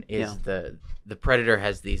this one. Is the Predator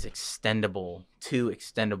has these two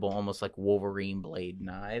extendable, almost like Wolverine blade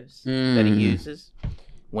knives that he uses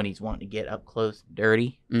when he's wanting to get up close and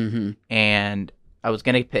dirty. Mm-hmm. And I was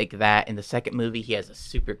gonna pick that. In the second movie, he has a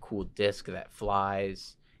super cool disc that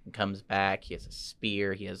flies and comes back. He has a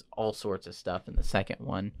spear. He has all sorts of stuff in the second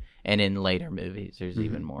one, and in later movies, there's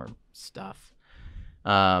even more stuff.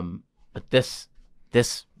 But this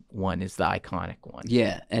one is the iconic one.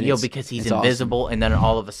 Yeah. And Because he's it's awesome. invisible, and then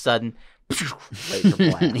all of a sudden, laser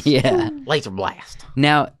blast. Yeah. Laser blast.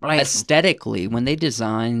 Now, Right. aesthetically, when they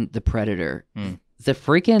designed the Predator, Hmm. the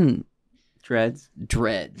freaking Dreads.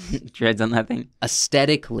 dreads, Dreads on that thing.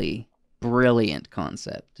 aesthetically brilliant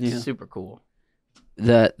concept. Yeah. Super cool.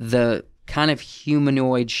 The kind of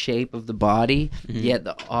humanoid shape of the body, Mhm. yet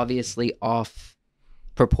the obviously off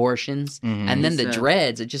proportions, Mhm. and then the It's,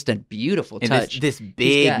 dreads are just a beautiful And touch. this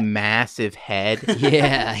big, got- massive head.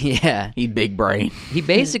 yeah, yeah. He big brain. He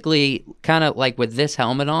basically kind of like with this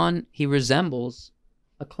helmet on, he resembles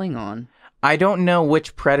a Klingon. I don't know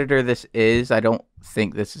which Predator this is. I don't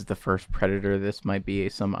think this is the first Predator. This might be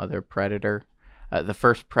some other Predator. The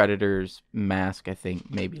first Predator's mask, I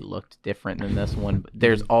think, maybe looked different than this one. But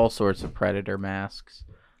there's all sorts of Predator masks.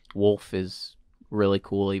 Wolf is really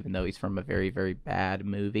cool, even though he's from a very, very bad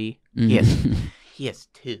movie. He has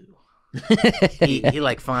two. He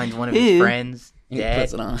like finds one of his Ew. friends He dead,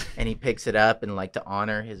 puts it on. and he picks it up, and like to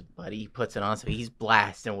honor his buddy, he puts it on. So he's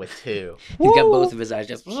blasting with two. He's got both of his eyes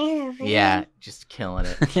just. Yeah, just killing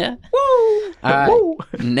it. Yeah. All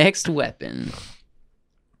right. Next weapon.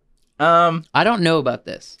 I don't know about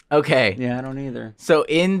this. Okay. Yeah, I don't either. So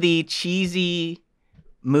in the cheesy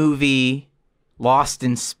movie Lost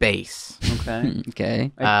in Space, Okay.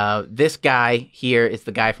 Okay. this guy here is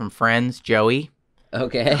the guy from Friends, Joey.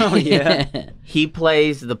 Okay. Oh, yeah. He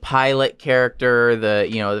plays the pilot character, the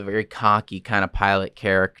very cocky kind of pilot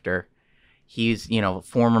character. He's,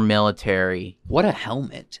 former military. What a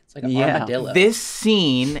helmet. It's like an Yeah. armadillo. This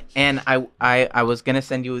scene, and I was going to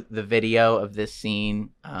send you the video of this scene,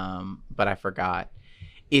 but I forgot,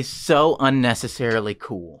 is so unnecessarily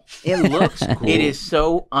cool. It looks cool. It is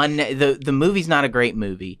so the movie's not a great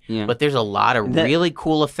movie, Yeah. but there's a lot of really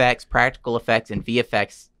cool effects, practical effects, and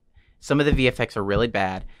VFX. Some of the VFX are really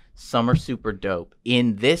bad. Some are super dope.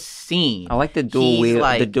 In this scene, I like the dual he's wheel,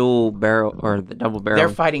 like- the dual barrel or the double barrel. they're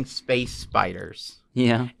fighting space spiders.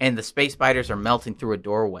 Yeah. And the space spiders are melting through a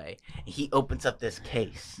doorway. He opens up this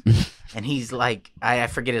case, and he's like, I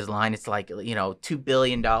forget his line. It's like, $2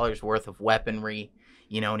 billion worth of weaponry,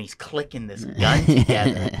 and he's clicking this gun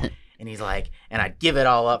together. And he's like, and I'd give it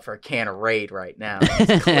all up for a can of Raid right now. And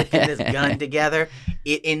he's clicking this gun together.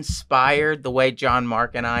 It inspired the way John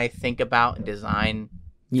Mark and I think about and design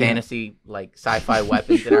fantasy, like sci-fi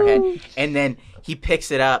weapons in our head. And then he picks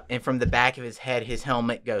it up, and from the back of his head, his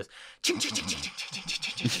helmet goes, ching, ching, ching, ching, ching, ching,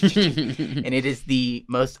 ching, ching, ching, ching. And it is the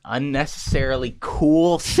most unnecessarily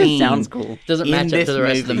cool scene. Sounds cool. Doesn't in match up this to the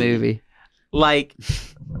rest of the movie. Like,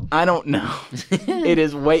 I don't know.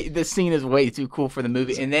 This scene is way too cool for the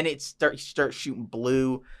movie. And then it starts shooting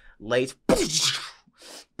blue lights.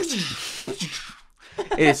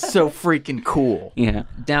 It is so freaking cool. Yeah.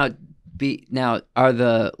 Now, are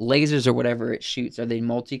the lasers or whatever it shoots, are they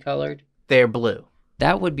multicolored? They're blue.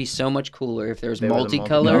 That would be so much cooler if there was They were the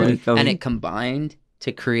multicolored multicolored. and it combined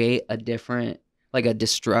to create a different, like a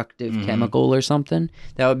destructive Mhm. chemical or something.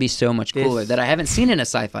 That would be so much This- cooler that I haven't seen in a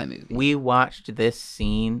sci-fi movie. We watched this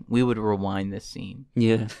scene. We would rewind this scene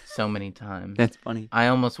Yeah. so many times. That's funny. I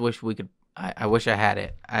almost wish we could. I wish I had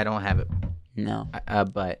it. I don't have it. No.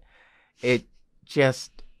 But it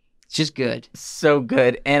just It's just good. so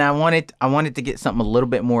good. And I wanted to get something a little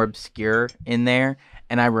bit more obscure in there.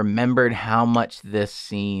 And I remembered how much this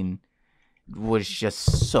scene was just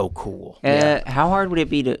so cool. How hard would it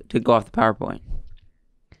be to go off the PowerPoint?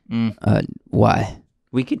 Why?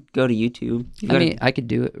 We could go to YouTube. You I go to- mean, I could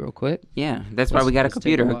do it real quick. yeah, that's why let's- we got a let's take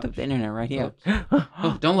computer a hooked up watch. to the internet right here.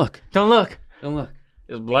 Oh, don't look. Don't look. Don't look.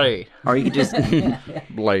 It's Blade. Or you could just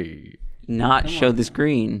Blade. not show the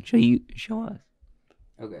screen. Show us.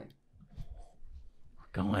 Okay.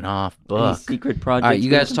 Going off Any book. secret project. All right,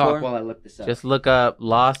 you guys talk while I look this up. Just look up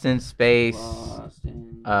Lost in Space Lost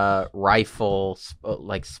in- rifle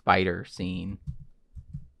like spider scene.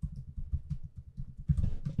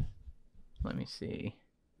 Let me see.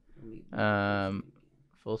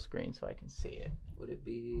 Full screen so I can see it. Would it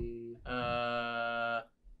be?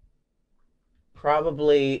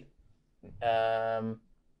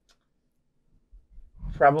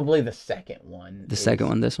 Probably the second one. The second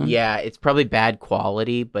one, this one? Yeah, it's probably bad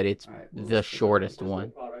quality, but it's All right, the shortest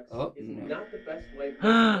one. Oh, Is no. not the best way for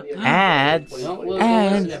the Ads. Don't listen,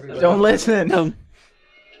 Ads. everybody. Don't listen. No.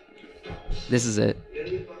 This is it.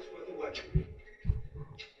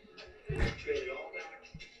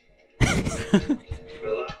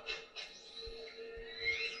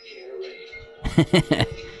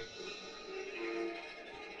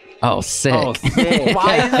 Oh, sick. Oh, sick.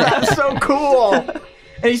 Why is that so cool?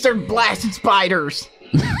 And he started blasting spiders.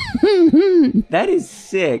 That is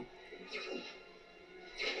sick.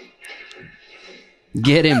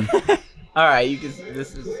 Get him. All right, you can.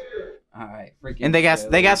 This is. All right, freaking. And they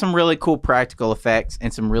got some really cool practical effects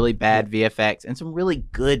and some really bad VFX and some really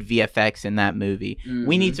good VFX in that movie.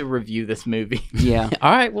 We need to review this movie. Yeah,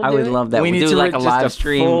 All right, we'll I do would it. love that. we We'll need do to like a just live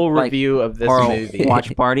stream, full like, review of this or a movie.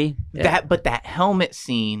 watch party. But that helmet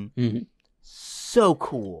scene, Mhm. so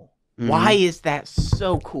cool. Why is that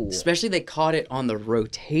so cool? Especially they caught it on the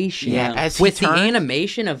rotation. Yeah. As he With the turns-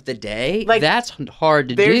 animation of the day, Like, that's hard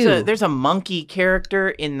to do. There's a monkey character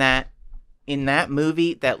in that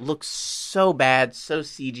movie that looks so bad, so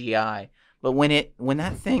CGI. But when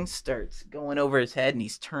that thing starts going over his head and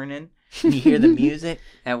he's turning, and you hear the music,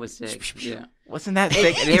 That was sick. Yeah. wasn't that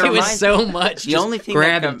sick? And it was reminds- so much. the just only thing that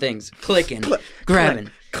grabbing com- things, clicking, Click, grabbing.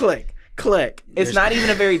 click. It's There's- not even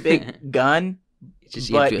a very big gun, It's just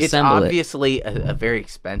you have but to it's assemble it. obviously a very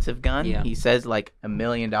expensive gun. Yeah. He says like $1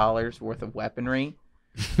 million worth of weaponry.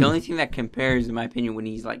 The only thing that compares, in my opinion, when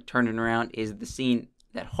he's like turning around, is the scene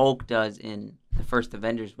that Hulk does in the first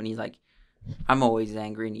Avengers when he's like, "I'm always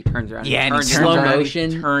angry," and he turns around. Yeah, and turns he slow turns around,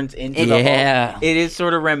 motion. he turns into the Yeah, Hulk. It is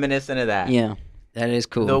sort of reminiscent of that. Yeah, that is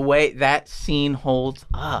cool. The way that scene holds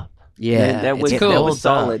up. yeah, that was it's cool. that Holds was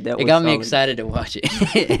solid. That It was got me solid. excited to watch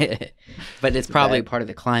it. But it's probably bad. part of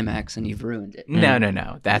the climax, and you've ruined it.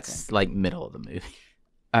 No. That's like middle of the movie.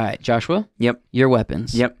 All right, Joshua. Yep. Your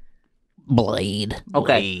weapons. Yep. Blade.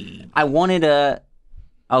 Okay. Blade. I wanted a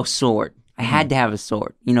sword. I had to have a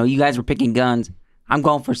sword. You know, you guys were picking guns. I'm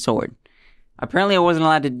going for sword. Apparently, I wasn't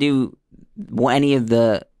allowed to do any of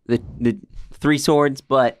the 3 swords,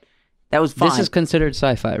 but that was fine. This is considered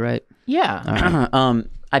sci-fi, right? Yeah.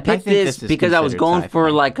 I picked think this this is because I was considered going for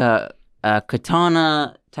sci-fi. like a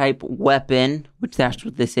katana type weapon, which that's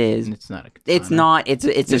what this is. It's not a katana. It's not. It's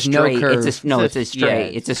a There's no straight. curve. It's a straight. Yeah,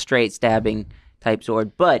 It's a straight stabbing type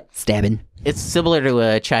sword. But Stabbing. It's similar to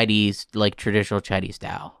a Chinese, like traditional Chinese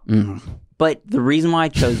Dao. But the reason why I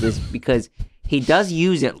chose this because he does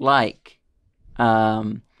use it like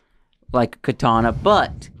katana,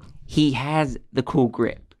 but he has the cool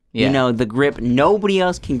grip. Yeah. You know, the grip. Nobody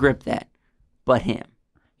else can grip that, but him.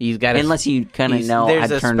 You've got Unless you kind of know there's how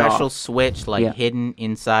to a turn it special off. switch like Yeah. hidden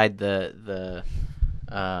inside the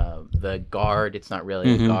guard. It's not really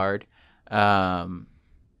Mhm. a guard,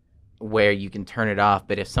 where you can turn it off.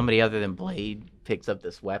 But if somebody other than Blade picks up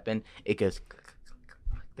this weapon, it goes.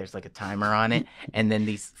 There's like a timer on it, and then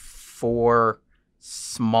these 4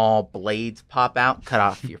 small blades pop out, cut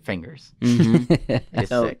off your fingers. Mhm. It's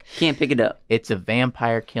So sick. can't pick it up. It's a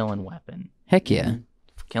vampire killing weapon, Heck yeah.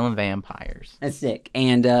 killing vampires That's sick.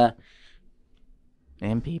 And and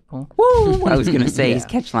people. woo, I was gonna say his Yeah.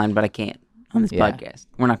 catch line, but I can't on this Yeah. podcast.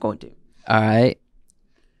 We're not going to. All right.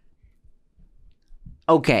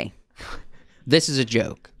 Okay. This is a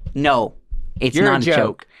joke. No, it's You're a not a joke.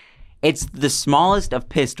 joke. It's the smallest of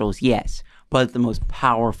pistols, yes, but the most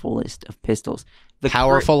powerfulest of pistols. The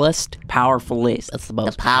Powerfulest. powerfulest. That's the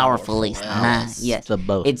most powerfulest. Yes, the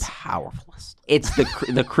most It's- powerfulest. it's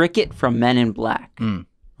the cricket from Men in Black. Mm.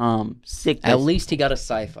 Sick. At least he got a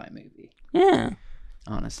sci-fi movie. yeah.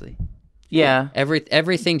 Honestly, Yeah,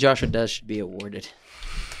 everything Joshua does should be awarded.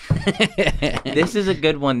 this is a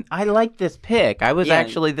good one. I like this pick. I was Yeah.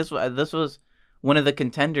 actually this was one of the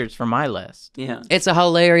contenders for my list. Yeah. It's a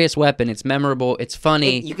hilarious weapon. It's memorable. It's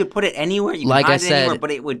funny. You could put it anywhere. You Like can I hide it said, anywhere,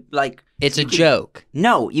 but it would like. it's a you could- joke.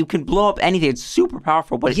 No, you can blow up anything. It's super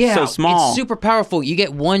powerful, but it's so small. It's super powerful. You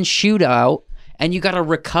get one shootout, and you got to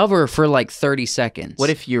recover for like 30 seconds. What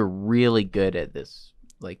if you're really good at this?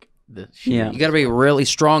 Like the Yeah. You got to be really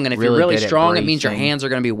strong, and if Really you're really good at strong, it means your bracing. hands are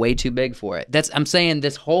going to be way too big for it. I'm saying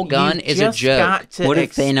this whole gun You is a just joke. got to What if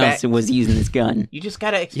expect- Thanos was using this gun? You just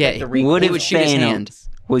gotta expect Yeah, the what recoil. he would shoot his hand.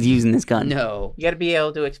 was using this gun. No. You got to be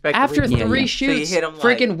able to expect. After the recoil. three yeah. shoots, So you hit him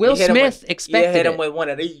freaking Will Smith expected You hit him it. with one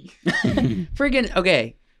of these. Friggin'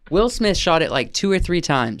 okay. Will Smith shot it like 2 or 3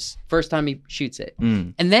 times. First time he shoots it.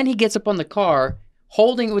 Mm. And then he gets up on the car,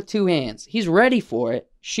 holding it with 2 hands. He's ready for it,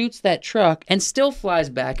 shoots that truck, and still flies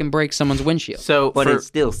back and breaks someone's windshield. So, But it's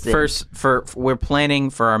still sick. we're planning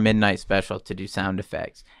for our midnight special to do sound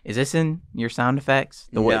effects. Is this in your sound effects?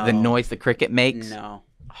 The No. noise the cricket makes. No.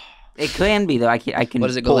 It can be though. I can What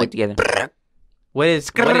does it go pull like? it together. What does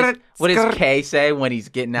Kay say when he's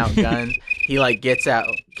getting out guns? He like gets out.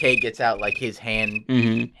 Kay gets out like his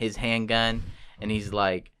handgun, and he's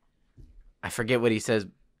like, I forget what he says.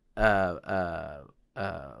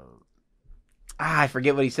 I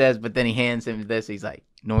forget what he says, but then he hands him this. He's like,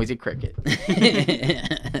 noisy cricket.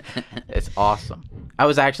 It's awesome. I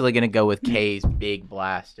was actually gonna go with Kay's big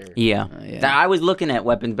blaster. Yeah. yeah. I was looking at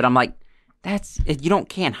weapons, but I'm like,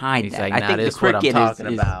 can't hide He's that. like, I now think the this what I'm cricket talking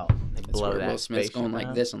is about. They That's blow where that Will Smith's spaceship going like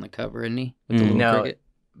up. this on the cover, isn't he? With the little No, cricket.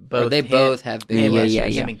 both Or they him- both have big him, blasters. yeah.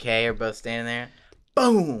 Him and Kay are both standing there.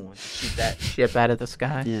 Boom! Shoot that ship out of the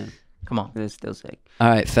sky. Yeah. Come on. It's still sick. All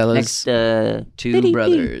right, fellas. Next, 2 dee-dee-dee.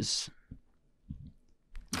 brothers.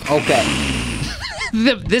 Okay.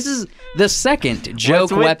 This is the second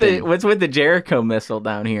joke weapon. What's with the Jericho missile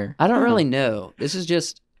down here? I don't really know. This is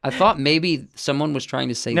just. I thought maybe someone was trying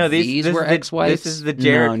to say these this were is the- ex-wives. This is the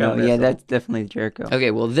Jericho no, missile. yeah, that's definitely Jericho. Okay,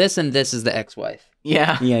 well, this and this is the ex-wife.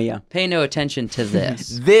 Yeah. Yeah. Pay no attention to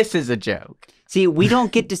this. This is a joke. See, we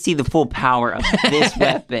don't get to see the full power of this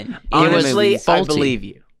weapon. in the Honestly, movies. I faulty. believe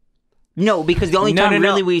you. No, because the only No, time no, no.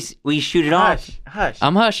 really we shoot it off. Hush.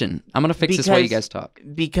 I'm hushing. I'm gonna fix this while you Because- guys talk.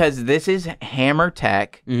 Because this is Hammer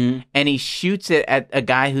Tech, Mhm. and he shoots it at a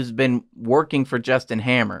guy who's been working for Justin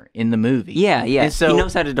Hammer in the movie. Yeah. And so he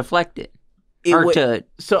knows how to deflect it. it or would- to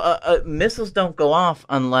So missiles don't go off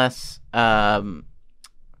unless,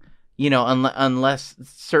 unless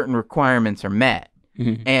certain requirements are met.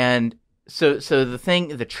 Mhm. And so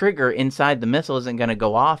the trigger inside the missile isn't going to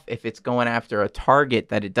go off if it's going after a target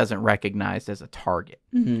that it doesn't recognize as a target.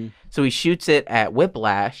 Mhm. So he shoots it at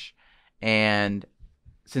Whiplash, and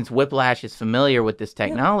since Whiplash is familiar with this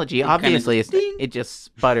technology, obviously it just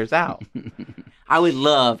sputters out. I would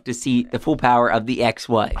love to see the full power of the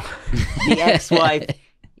ex-wife. The ex-wife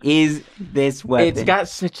is this weapon. It's got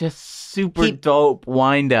such a super dope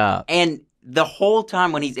wind up. And the whole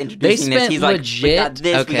time when he's introducing this, spent he's like, we got legit-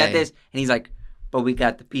 this, we got okay. this. And he's like, but we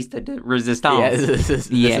got the piece de resistance. Yeah, this is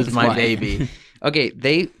it's my fine. baby. Okay,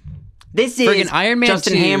 This is Friggin' Iron Man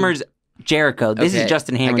Justin 2. Hammer's Jericho. This Okay, is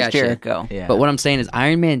Justin I Hammer's gotcha. Jericho. Yeah. but what I'm saying is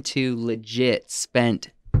Iron Man 2 legit spent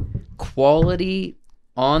quality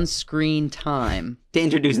on-screen time To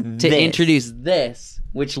introduce to introduce this,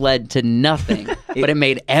 which led to nothing, but it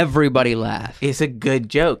made everybody laugh. It's a good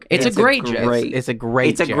joke. It's a great joke. It's a great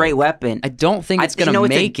It's a joke. great weapon. I don't think it's you gonna know,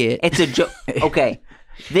 make it. It's a joke. Okay.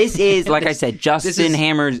 This is, like I said, Justin is-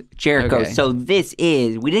 Hammer's Jericho. Okay. So we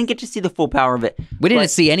didn't get to see the full power of it. We didn't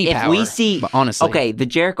but see any if power. we see, but honestly, okay, the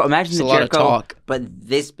Jericho, imagine It's the a lot of Jericho, talk. but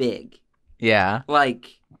this big. Yeah. Like,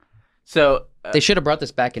 So they should have brought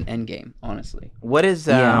this back in Endgame. Honestly, what is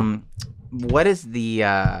Yeah. what is the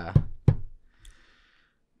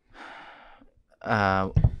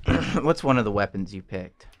what's one of the weapons you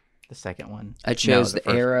picked? The second one. I chose the the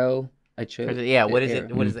first- arrow. I chose. Yeah. the What is arrow.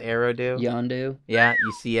 it? What does the arrow do? Yondu. Yeah.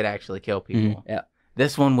 You see it actually kill people. Yeah.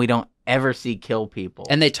 This one we don't ever see kill people.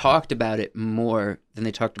 And they talked about it more than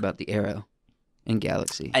they talked about the arrow in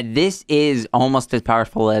Galaxy. this is almost as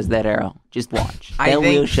powerful as that arrow. Just watch. I They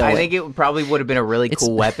will show I it. think it probably would have been a really It's-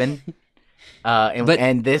 cool weapon. But-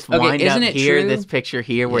 And this okay, wind isn't up it here, true? this picture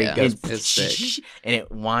here, where Yeah, he goes, it's sick. and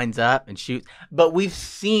it winds up and shoots. But we've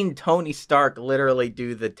seen Tony Stark literally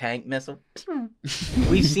do the tank missile.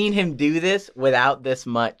 We've seen him do this without this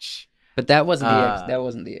much. But that wasn't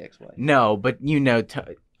the ex-wife. No, but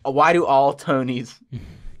why do all Tonys?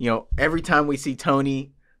 Every time we see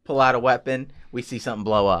Tony pull out a weapon, we see something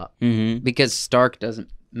blow up. Mm-hmm. Because Stark doesn't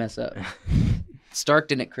mess up. Stark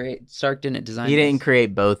didn't design. He didn't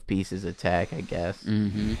create both pieces of tech, I guess.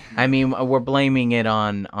 Mm-hmm. I mean, we're blaming it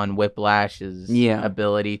on Whiplash's Yeah.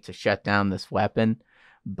 ability to shut down this weapon,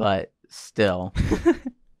 but still.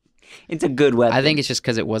 It's a good weapon. I think it's just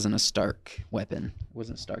because it wasn't a Stark weapon. It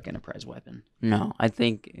wasn't a Stark Enterprise weapon. No, I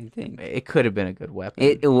think It could have been a good weapon,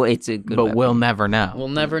 it's a good but weapon. we'll never know. We'll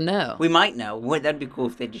never know. We might know. That'd be cool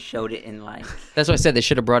if they just showed it in like, That's why I said they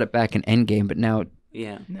should have brought it back in Endgame, but now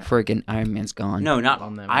yeah. friggin' Iron Man's gone. No, not I'll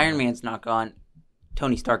never Iron know. Man's not gone.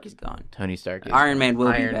 Tony Stark is gone. Tony Stark. Is Iron Man will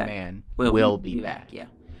be Iron back. Man Will be back. Yeah.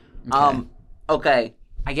 Okay. Okay.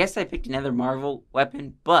 I guess I picked another Marvel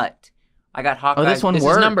weapon, but I got Hawkeye. Oh, this one This is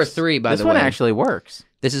works. number 3, by this the one way. actually works.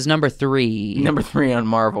 This is number 3. Number 3 on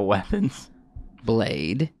Marvel weapons.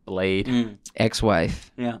 Blade. Blade.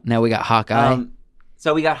 Ex-wife. Yeah. Now we got Hawkeye.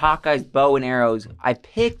 So we got Hawkeye's bow and arrows. I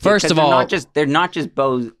picked it First 'cause of all- they're not just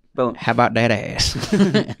bows. How about that ass?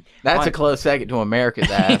 That's a close second to America's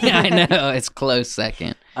ass. Yeah, I know. It's close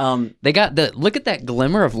second. Um, They got look at that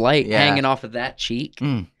glimmer of light Yeah. hanging off of that cheek.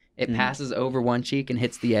 Mm. It passes over one cheek and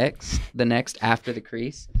hits the next after the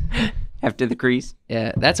crease. after the crease.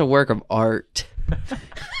 Yeah, that's a work of art.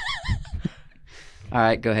 All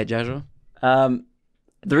right, go ahead, Joshua.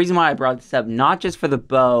 The reason why I brought this up, not just for the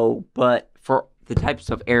bow, but for the types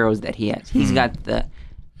of arrows that he has. He's got the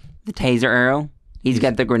taser arrow. He's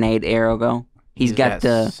got the grenade arrow go. He's got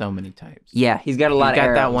the so many types. yeah. He's got a lot He's of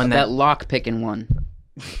got that arrows. one That lock picking one.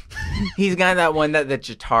 He's got that one that the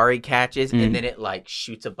Chitauri catches, and then it like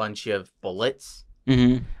shoots a bunch of bullets.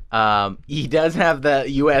 Mm-hmm. He does have the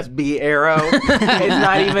USB arrow. It's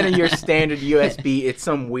not even your standard USB. It's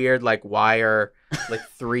some weird like wire, like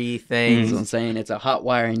 3 That's what I'm things. saying. It's a hot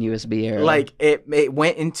wire and USB arrow. Like it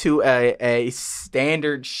went into a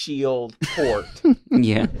standard shield port,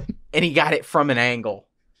 Yeah. and he got it from an angle.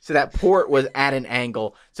 So that port was at an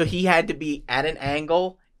angle. So he had to be at an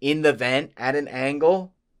angle in the vent at an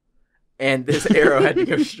angle, and this arrow had to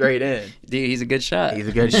go straight in. dude, he's a good shot. He's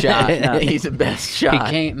a good shot. No. He's the best He shot.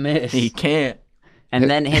 can't miss. He can't. And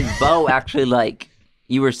then his bow actually, like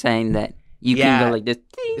you were saying, that you can Yeah. go like this.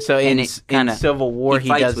 So and in, it kinda- in Civil War, he he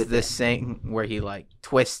fights does with this thing where he like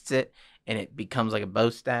twists it, and it becomes like a bow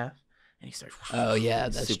staff, and he starts. Oh, yeah,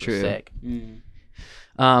 It's that's super true. Sick.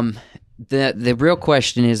 The real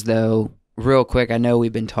question is though, real quick. I know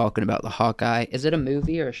we've been talking about the Hawkeye. Is it a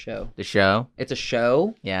movie or a show? The show, It's a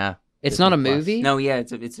show. yeah, It's Disney not a Plus. movie. No, yeah,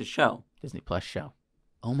 it's a show. Disney Plus show.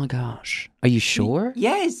 Oh my gosh. Are you sure?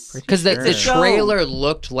 Yes. Because the Sure. trailer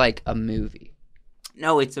looked like a movie.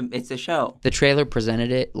 No, it's a show. The trailer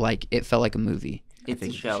presented it like it felt like a movie. It's a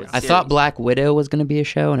think it's a show. show. It's I series. thought Black Widow was going to be a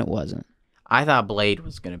show, and it wasn't. I thought Blade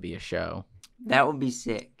was gonna be a show. that would be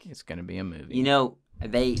sick. It's gonna be a movie. You know,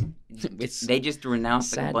 they It's just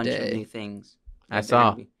renounced like, a sad bunch day. of new things. I Like, they're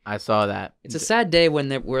gonna saw. be- I saw that. it's a sad day when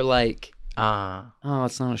we're like, Oh, oh,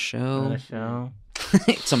 it's not a show. not a show.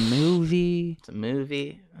 It's a movie. It's a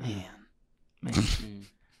movie. Man, Man. Mm.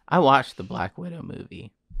 I watched the Black Widow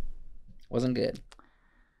movie. wasn't good.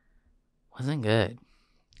 Wasn't good.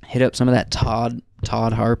 Hit up some of that Todd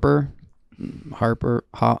Hopper.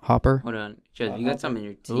 Hold on, Joe, you got something in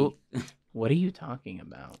your teeth. Ooh. What are you talking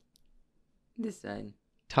about? This side,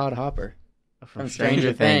 Todd Hopper From from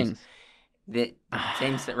Stranger Things. the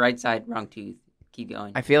same right side, wrong tooth. Keep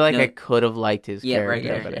going. I feel like No. I could have liked his Yeah, right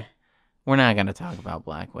character, there. but we're not gonna talk about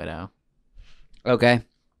Black Widow. Okay.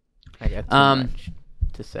 I got too Um, much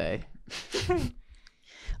to say. All Wait,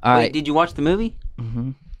 right. did you watch the movie?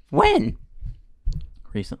 Mm-hmm. When?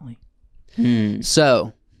 Recently,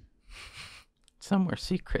 So, somewhere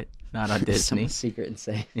secret, not on Disney. some secret and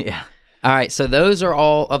say. Yeah. All right. So those are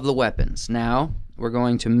all of the weapons. Now we're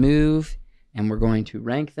going to move and we're going to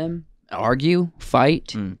rank them, argue, fight.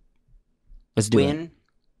 Mm. Let's do it. When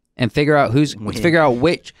And figure out Win. figure out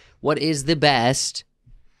what is the best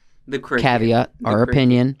the cricket, caveat, The our cricket.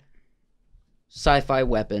 opinion, sci-fi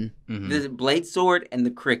weapon. Mhm. the blade sword and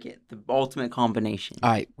the cricket, the ultimate combination. All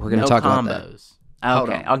right, we're gonna No talk combos. about that. Okay, hold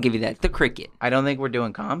on. I'll give you that. The cricket, I don't think we're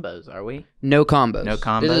doing combos, are we? No combos. No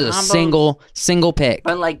combos? This is a Combos. single pick.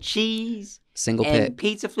 but like cheese Single and pick.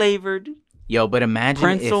 pizza flavored. Yo, but imagine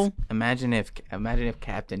Prinzel? if imagine if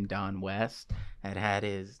Captain Don West had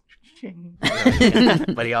his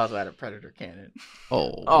but he also had a Predator cannon.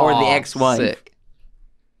 Oh, Or the ex-wife. Sick.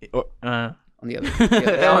 On On the other.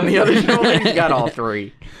 the other shoulder, he's got all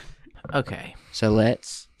 3. Okay. So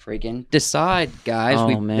let's freaking decide, guys.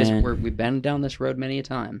 Oh, man. We've been down this road many a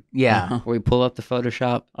time. Yeah. Where we pull up the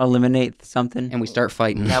Photoshop Eliminate something. and we start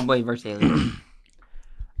fighting. Cowboy versus alien.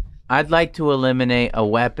 I'd like to eliminate a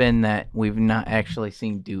weapon that we've not actually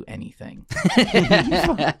seen do anything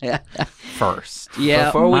first. Yeah,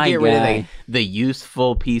 Before we my get rid of guy. the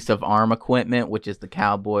useful piece of arm equipment, which is the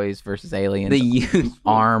Cowboys versus Aliens The youth.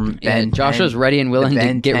 arm. Yeah, Ben Joshua's 10 ready and willing the to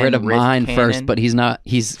Ben get 10 rid of wrist mine first, cannon. but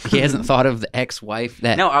he hasn't thought of the ex-wife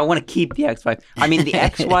that No, I want to keep the ex-wife. I mean, the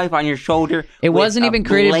ex-wife on your shoulder. it with wasn't a even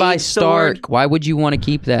created by blade sword. Stark. Why would you want to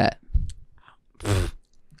keep that?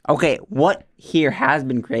 Okay, what here has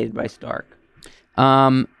been created by Stark?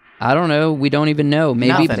 I don't know. We don't even know.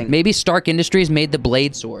 Nothing. Maybe Stark Industries made the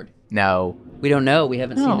blade sword. No, We don't know. We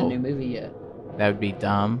haven't seen the No. new movie yet. that would be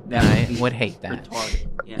dumb. That I would be would hate that. Retarded.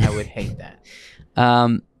 Yeah. I would hate that.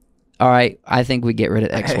 All right. I think we get rid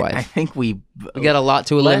of I ex-wife. think we We got a lot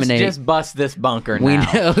to let's eliminate. just bust this bunker We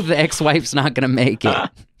now. know the ex-wife's not going to make it.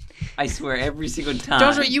 I swear, every single time.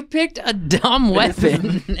 Joshua, you picked a dumb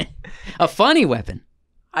weapon. A funny weapon.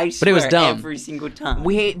 I but swear, it was dumb. every single time.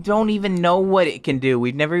 We don't even know what it can do.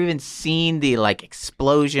 We've never even seen the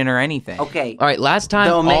explosion or anything. Okay. All right, last time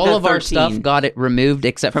The Omega all of our 13 stuff got it removed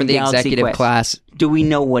except for from the Galaxy executive Quest. class Do we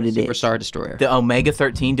know what it is? Superstar Destroyer. The Omega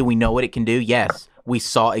 13, do we know what it can do? Yes. We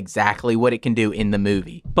saw exactly what it can do in the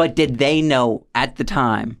movie. But did they know at the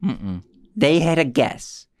time? Mm-mm. They had a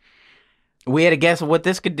guess. We had a guess of what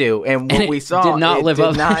this could do, and what it we saw did not live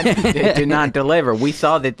up. It did not deliver. We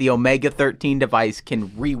saw that the Omega 13 device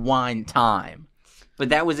can rewind time. But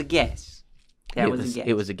that was a guess. That It was a guess.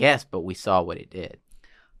 It was a guess, but we saw what it did.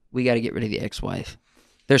 We got to get rid of the ex-wife.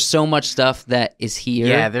 There's so much stuff that is here.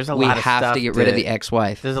 Yeah, there's a we lot of have stuff to get rid of to- the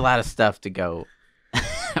ex-wife. There's a lot of stuff to go,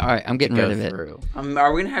 All right, I'm getting go rid of it. through.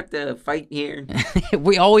 Are we going to have to fight here?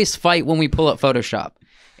 We always fight when we pull up Photoshop.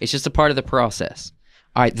 It's just a part of the process.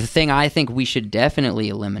 All right, the thing I think we should definitely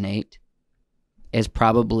eliminate is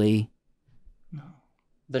probably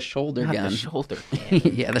the shoulder Not gun. the shoulder.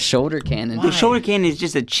 Yeah, the shoulder cannon. The shoulder cannon is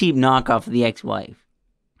just a cheap knockoff of the ex-wife.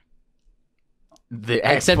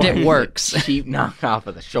 Except it X-One is a works. Cheap knockoff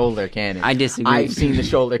of the shoulder cannon. I disagree. I've seen the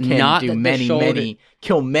shoulder cannon Not do that the many, shoulder-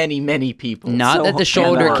 kill many people. Not So that the hard.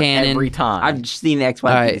 shoulder Yeah, cannon. every time. I've just seen the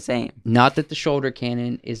ex-wife do Alright. the same. Not that the shoulder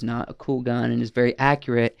cannon is not a cool gun and is very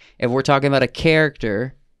accurate. If we're talking about a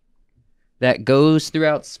character that goes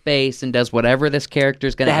throughout space and does whatever this character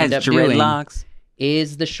is going to That end has up doing, dreadlocks.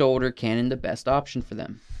 is the shoulder cannon the best option for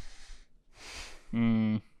them?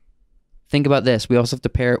 Mm, Think about this. We also have to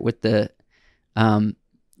pair it with the Actually,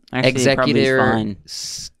 it probably is executor fine.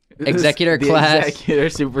 executor the class Executor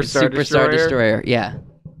Superstar Destroyer. Yeah,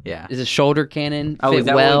 Yeah. is a shoulder cannon Oh, fit is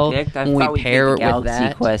that well what we picked? I when thought we pair picked it the with Galaxy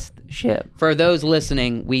that? Quest ship. For those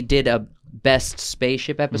listening, we did a best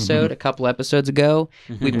spaceship episode a couple episodes ago.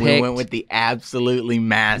 We We picked went with the absolutely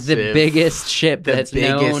massive. the biggest ship the that's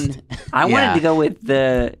biggest- known. I Yeah. wanted to go with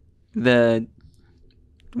the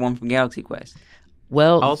one from Galaxy Quest.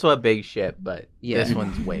 Well, Also a big ship, but Yeah. this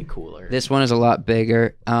one's way cooler. this one is a lot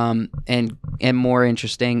bigger, and more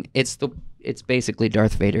interesting. It's basically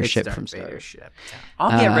Darth Vader's It's ship Darth from Star Vader's Wars. ship.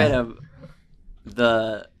 I'll get Uh, rid of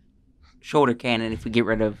the shoulder cannon if we get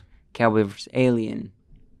rid of Cowboy vs. Alien.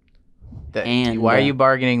 And, why are you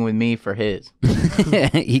bargaining with me for his?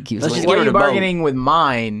 He keeps. Let's like- just Why get are rid you of both. bargaining with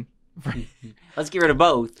mine? Let's get rid of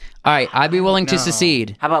both. All right, I'd be willing to No.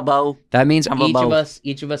 secede. How about Bo? That means How about both?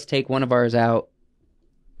 each of us take one of ours out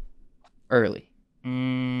early.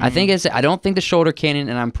 Mm, I think I don't think the shoulder cannon,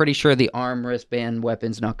 and I'm pretty sure the arm wristband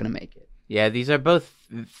weapon's not going to make it. Yeah, these are both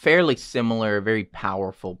fairly similar, very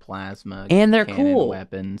powerful plasma And they're cannon cool.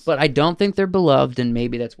 weapons. But I don't think they're beloved, and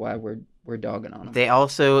maybe that's why we're dogging on them. They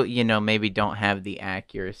also, maybe don't have the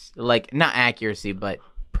accuracy, not accuracy, but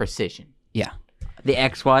precision. The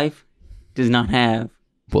ex-wife does not have.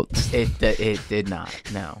 Well, It did not.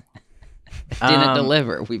 No. didn't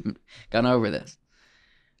deliver. We've gone over this.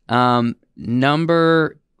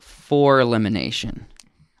 Number 4 elimination.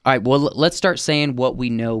 All right, well, let's start saying what we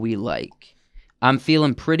know we like. I'm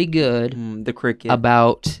feeling pretty good The cricket.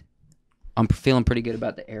 about. I'm feeling pretty good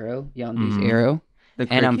about the arrow, Yandi's Mhm. arrow, the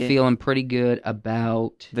cricket. and I'm feeling pretty good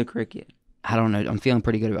about. the cricket. I don't know. I'm feeling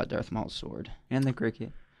pretty good about Darth Maul's sword. And the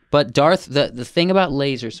cricket. But the thing about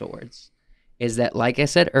laser swords is that, like I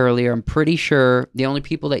said earlier, I'm pretty sure the only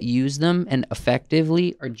people that use them and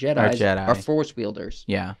effectively are Jedi. are force wielders.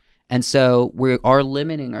 Yeah. And so we are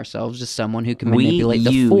limiting ourselves to someone who can manipulate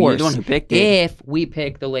the You're force the one who picked it. if we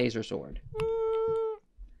pick the laser sword.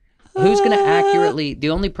 Who's going to accurately... The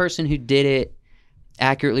only person who did it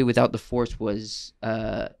accurately without the force was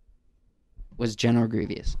General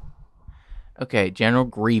Grievous. Okay, General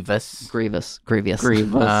Grievous. Grievous. Grievous. Is a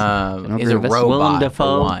Grievous. Willem robot, for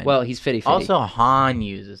Dafoe. one. Well, he's fitty. Also, Han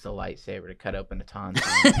uses the lightsaber to cut open a tonsil.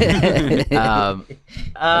 That's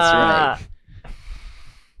right.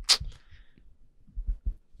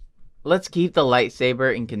 Let's keep the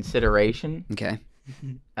lightsaber in consideration, Okay.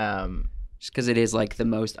 Just because it is like the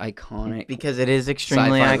most iconic. because it is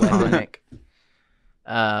extremely Sci-fi weapon.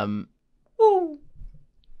 iconic.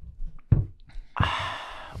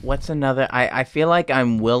 What's another? I feel like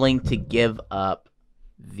I'm willing to give up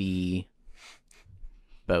the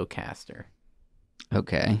bowcaster.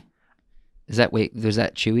 Okay. Is that there's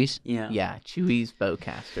that Chewie's? Yeah. Yeah, Chewie's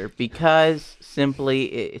bowcaster, because simply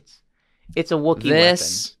it's a Wookiee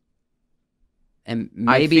This and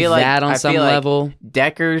maybe feel like- that on I some feel like level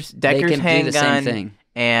Decker's they can handgun do the same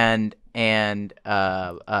thing. and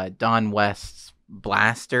Don West's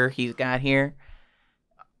blaster he's got here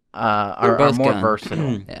are both more gun.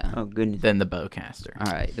 versatile Yeah. Oh goodness. than the bowcaster.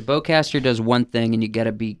 All right. The bowcaster does one thing, and you got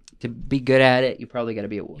to be To be good at it, you probably got to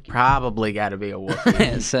be a Wookiee. Probably got to be a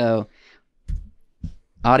Wookiee. So,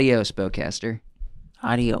 adios, bowcaster.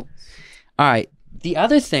 Audio. All right. The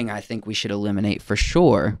other thing I think we should eliminate for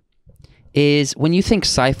sure is when you think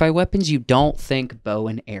sci-fi weapons, you don't think bow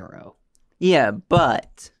and arrow. Yeah,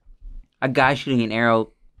 but a guy shooting an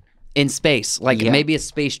arrow. In space, like Yeah. maybe a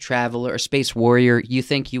space traveler or space warrior, you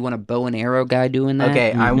think you want a bow and arrow guy doing that?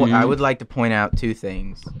 Okay, I Mhm. would like to point out two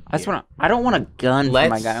things. That's here. what I don't want a gun for my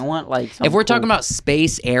Let's- guy. I want like. If something we're talking cool. about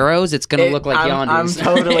space arrows, it's gonna look like I'm Yondu's.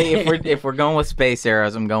 totally if we're going with space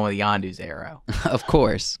arrows, I'm going with Yondu's arrow. Of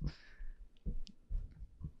course.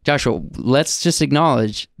 Joshua, let's just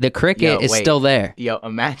acknowledge the cricket is wait. still there. Yo,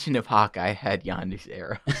 imagine if Hawkeye had Yondu's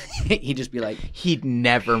arrow. He'd just be like, He'd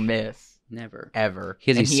never miss. never. Ever.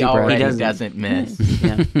 He's And a he super- already He doesn't miss.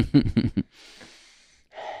 Yeah.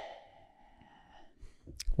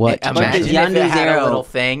 What? But Imagine does if it Yondu's had arrow- a little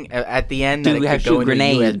thing at the end Do that we it have could go shoot into a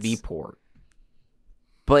grenades? USB port.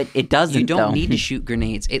 But it doesn't. You don't though. need to shoot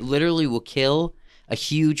grenades. It literally will kill a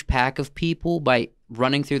huge pack of people by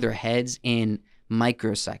running through their heads in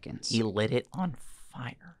microseconds. He lit it on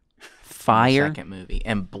fire. in the fire. second movie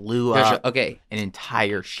and blew Joshua, up okay, an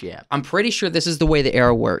entire ship. I'm pretty sure this is the way the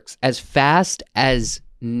arrow works. As fast as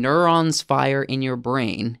neurons fire in your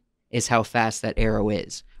brain is how fast that arrow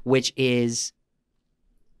is, which is,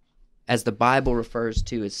 as the Bible refers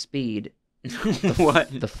to as speed, What?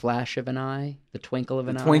 the flash of an eye, the twinkle of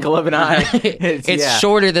an eye. Twinkle of an eye. It's yeah,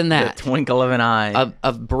 shorter than the that. twinkle of an eye.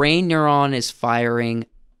 A brain neuron is firing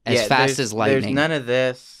as Yeah, fast there's- as lightning. There's none of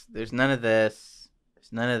this. There's none of this.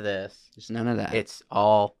 There's none of this. There's none of that. It's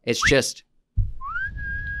all. It's just,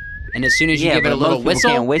 and as soon as you Yeah, give it but a little most people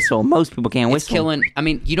can't whistle, whistle. Most people can't it's whistle. killing. I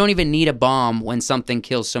mean, you don't even need a bomb when something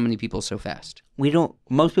kills so many people so fast. We don't.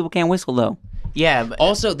 Most people can't whistle though. Yeah, but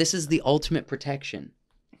Also, this is the ultimate protection.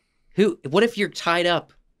 What if you're tied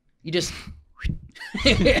up? You just,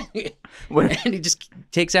 what, and he just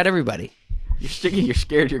takes out everybody. you're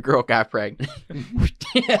scared your girl got pregnant.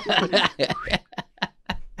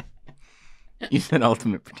 You said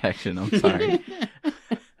ultimate protection. I'm sorry.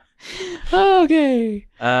 Okay.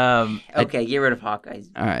 Okay, get rid of Hawkeye.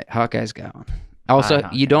 All right, Hawkeye's got one. Also,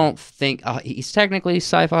 Hawkeye. you don't think he's technically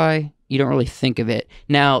sci-fi. You don't really think of it.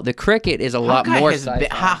 Now, the cricket is a lot more sci-fi.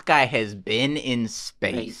 Hawkeye has been in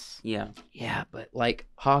space. Yeah. Yeah, but like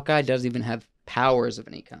Hawkeye doesn't even have powers of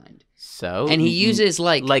any kind, So and he uses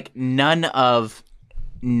like almost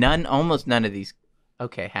none of these.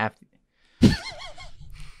 Okay, half.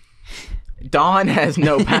 Dawn has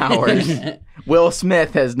no powers. Will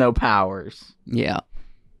Smith has no powers. yeah.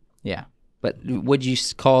 Yeah. But would you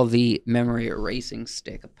call the memory erasing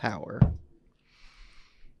stick a power?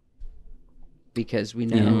 Because we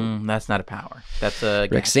know That's not a power. That's a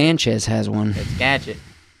Rick gadget. Sanchez has one. It's gadget.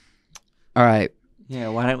 All right. Yeah.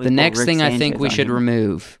 Why don't we? The put next Rick thing I think Sanchez we on should him?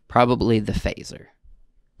 remove probably the phaser.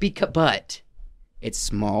 But it's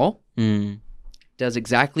small, does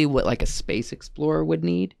exactly what like a space explorer would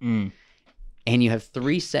need, Mm. and you have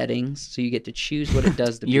 3 settings, so you get to choose what it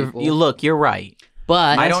does to people. You're right.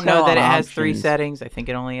 But I Nice don't know got that it a lot of has 3 options. settings. I think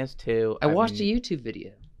it only has 2. I watched mean, a YouTube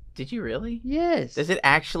video. Did you really? Yes. Does it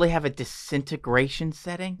actually have a disintegration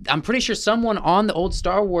setting? I'm pretty sure someone on the old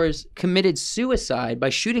Star Wars committed suicide by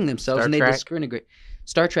shooting themselves Star and they Trek? disintegrate.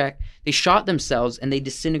 Star Trek. They shot themselves and they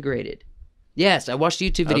disintegrated. Yes, I watched a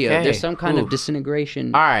YouTube video. Okay. There's some kind of Oof.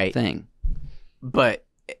 disintegration All right. thing. But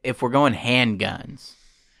if we're going handguns,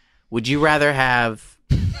 would you rather have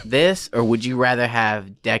this or would you rather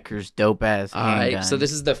have Decker's dope ass All handgun? right, so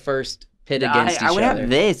this is the first pit against I each would other. have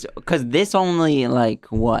this because this only like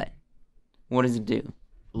what? What does it do?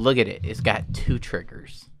 Look at it. It's got 2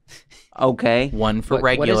 triggers. Okay, One for What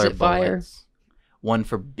regular does it fire? bullets. One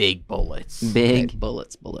for big bullets. big. Okay,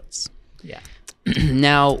 bullets. Yeah.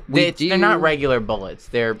 Now They're not regular bullets.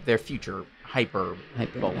 They're future hyper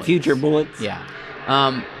bullets. Future bullets. Yeah.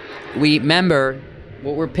 We remember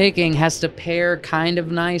what we're picking has to pair kind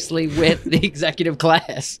of nicely with the executive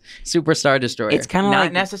class Superstar Destroyer. It's kind of Not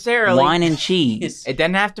like necessarily. wine and cheese. It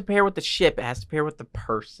doesn't have to pair with the ship. It has to pair with the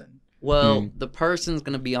person. Well, the person's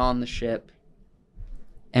going to be on the ship.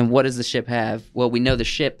 And what does the ship have? Well, we know the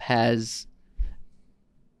ship has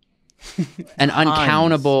an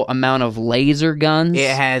uncountable amount of laser guns. It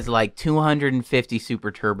has like 250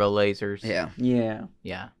 super turbo lasers. Yeah. Yeah.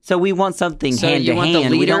 Yeah. So we want something So hand you to want hand.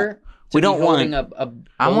 the leader we don't holding want. a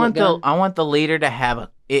I want bullet gun? I want the leader to have a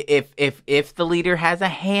if the leader has a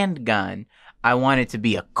handgun, I want it to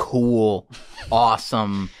be a cool,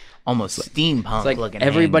 awesome, almost steampunk It's like looking.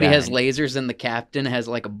 everybody has handgun. lasers and the captain has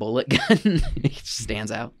like a bullet gun. He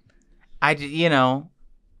stands out.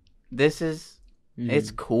 This is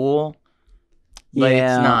it's cool. but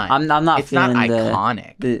Yeah, it's not. I'm not It's not feeling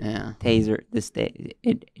iconic. the Yeah. taser. The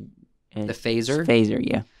phaser? Phaser,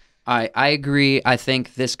 yeah. I agree. I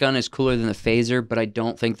think this gun is cooler than the phaser, but I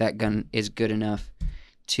don't think that gun is good enough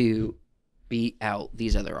to beat out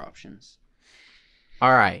these other options.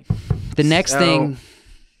 All right. The next So- thing,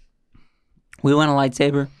 We want a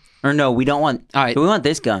lightsaber, or no? We don't want. all right, We want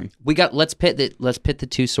this gun. we got. Let's pit the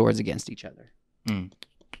two swords against each other.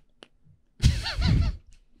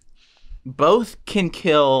 Both can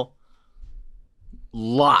kill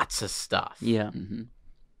lots of stuff. Yeah. Mm-hmm.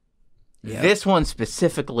 Yeah. This one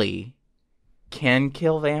specifically can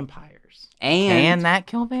kill vampires. And Can that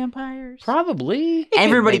kill vampires? Probably.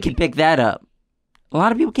 everybody maybe. can pick that up. A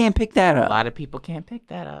lot of people can't pick that A up. lot of people can't pick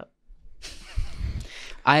that up.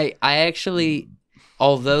 I actually,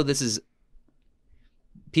 although this is,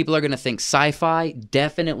 people are gonna think sci-fi.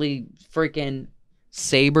 Definitely freaking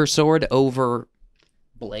saber sword over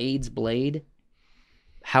blade.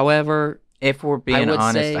 However, If we're being would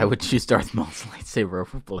honest, say- I would choose Darth Maul's lightsaber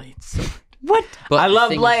over Blade's. What? but I the love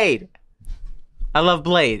thing- Blade. I love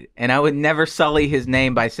Blade, and I would never sully his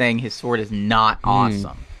name by saying his sword is not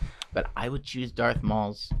awesome. But I would choose Darth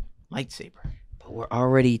Maul's lightsaber. But we're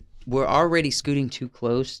already scooting too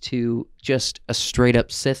close to just a straight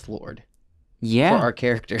up Sith Lord Yeah, for our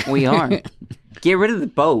character. we are. Get rid of the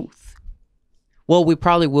both. Well, we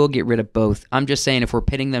probably will get rid of both. I'm just saying, if we're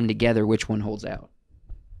pitting them together, which one holds out?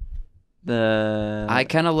 I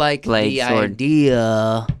kind of like Blade the sword.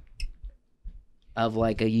 idea of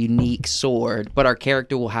like a unique sword, but our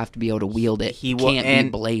character will have to be able to wield it. He will, Can't and,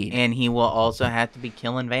 be Blade. and he will also have to be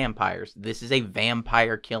killing vampires. This is a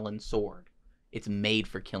vampire killing sword. It's made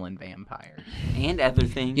for killing vampires. and other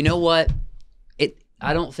things. You know what?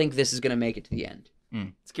 I don't think this is gonna make it to the end.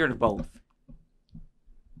 let's get rid of both.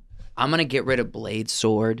 I'm gonna get rid of Blade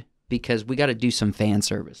sword because we got to do some fan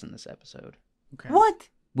service in this episode. What?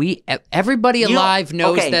 Everybody You don't- alive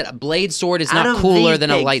knows okay. that a blade sword is Out not of cooler these than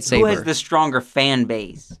a picks, lightsaber. Who has the stronger fan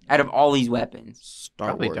base out of all these weapons? Star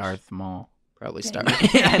Probably Wars. Darth Maul. Probably Star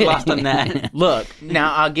I lost on that. Look,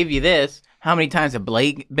 now I'll give you this. How many times have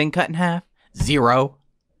Blade been cut in half? 0.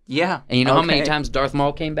 Yeah. And you know how many Okay. times Darth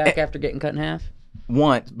Maul came back after getting cut in half?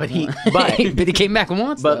 Once, but he but he came back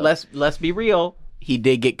once. but though. let's be real. He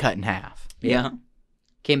did get cut in half Yeah.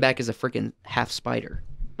 Came back as a freaking half spider.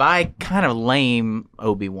 by kind of lame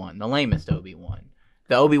Obi-Wan, the lamest Obi-Wan,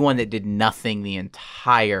 the Obi-Wan that did nothing the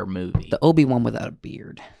entire movie. The Obi-Wan without a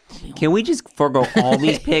beard. Can we just forego all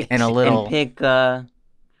these picks And a little- pick Han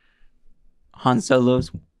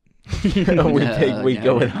Solo's? we No, go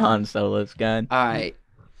no. with Han Solo's gun. All right.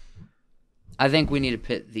 I think we need to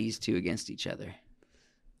pit these two against each other.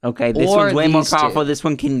 Okay, this Or one's way more these two. powerful. This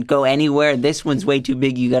one can go anywhere. This one's way too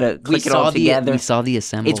big. You gotta click it all together. We saw the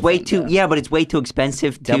assemble. It's way thing, too. though. Yeah, but it's way too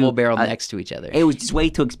expensive. To, Double barrel next to each other. It was just way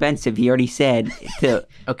too expensive. He already said to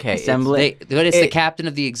Okay, assemble it. It's the It- captain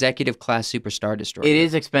of the executive class Superstar Destroyer. it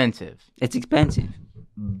is expensive, It's expensive.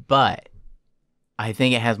 but I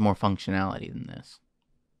think it has more functionality than this.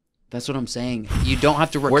 That's what I'm saying. You don't have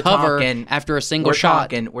to We're recover talking- after a single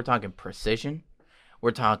shot. We're talking precision. We're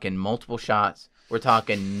talking multiple shots. We're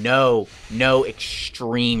talking no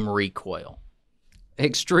extreme recoil.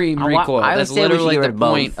 Extreme I recoil. would That's say we should literally get the rid of both.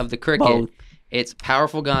 point of the cricket. Both. It's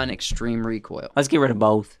powerful gun, extreme recoil. Let's get rid of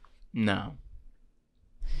both. No.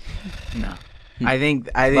 I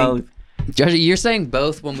think Both. Josh, you're saying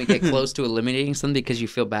both when we get close to eliminating something because you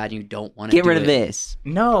feel bad and you don't want to Get rid of this.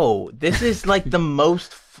 no. This is like the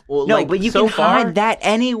most. No, like, but you so can far, hide that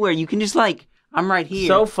anywhere. You can just like, I'm right here.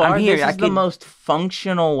 So far, I'm here. this I is the can most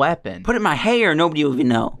functional weapon. put it in my hair. Nobody will even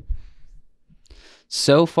know.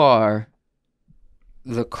 So far,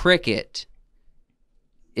 the cricket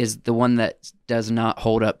is the one that does not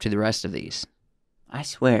hold up to the rest of these. I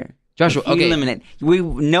swear. Joshua, If you okay. eliminate.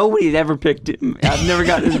 Nobody's ever picked him. I've never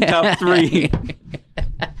gotten his top 3.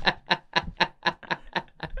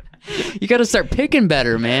 You got to start picking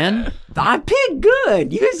better, man. I pick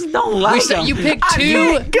good. You guys don't like them. You picked I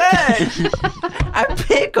two. pick good. I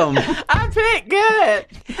pick them. I pick good.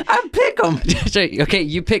 I pick them. Okay,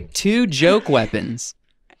 you picked two joke weapons.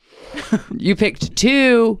 You picked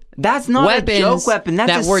two That's not weapons a joke weapon.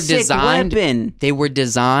 That's that a were sick designed. weapon. They were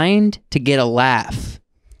designed to get a laugh.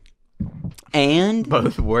 And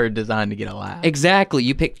Both were designed to get a laugh. Exactly.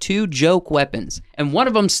 You picked two joke weapons, and one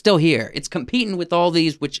of them's still here. It's competing with all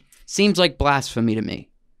these, which seems like blasphemy to me.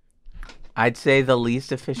 I'd say the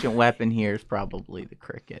least efficient weapon here is probably the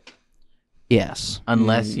cricket. Yes.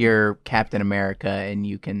 Unless you're Captain America and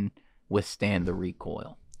you can withstand the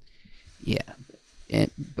recoil. Yeah.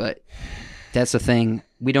 But that's the thing.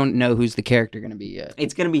 We don't know who's the character going to be yet.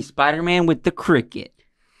 it's going to be Spider-Man with the cricket.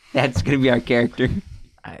 That's gonna be our character.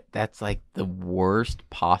 That's like the worst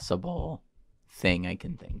possible thing I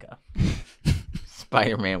can think of.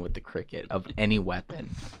 Spider-Man with the cricket of any weapon.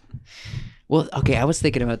 Well, okay, I was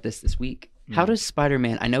thinking about this week. How does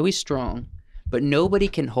Spider-Man, I know he's strong, but nobody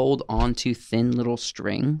can hold on to thin little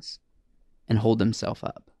strings and hold himself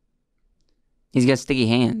up. He's got sticky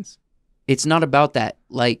hands. It's not about that.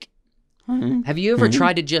 Like, Mhm. have you ever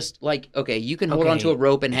tried to just, like, okay, you can hold onto a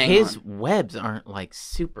rope and hang His on. webs aren't like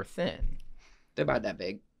super thin. They're about that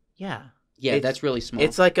big. Yeah. Yeah, It's- that's really small.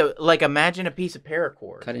 It's like imagine a piece of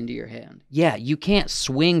paracord. cut into your hand. Yeah, you can't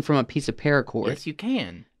swing from a piece of paracord. Yes, you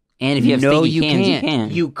can. And if you have No, sticky you hands, can't. you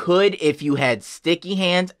can. You could if you had sticky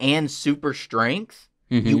hands and super strength.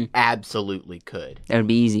 Mhm. You absolutely could. That would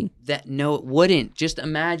be easy. No, it wouldn't. Just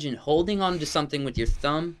imagine holding on to something with your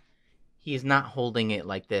thumb. He's not holding it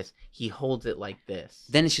like this. He holds it like this.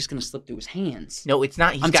 Then it's just gonna slip through his hands. No, it's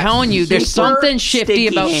not. He's I'm got telling you, there's super something shifty sticky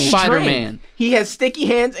about hands. Spider-Man. He has sticky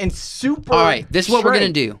hands and super. All right, this is what we're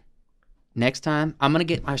gonna strength. do. Next time, I'm gonna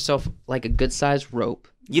get myself like a good sized rope.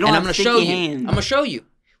 You don't and have I'm gonna sticky show you. hands. I'm gonna show you.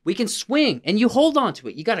 We can swing, and you hold on to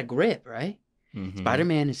it. You got a grip, right? Mhm.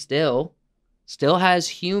 Spider-Man is still has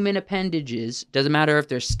human appendages. Doesn't matter if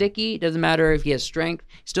they're sticky. Doesn't matter if he has strength.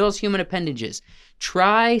 Still has human appendages.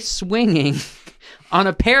 Try swinging on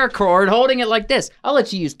a paracord, holding it like this. I'll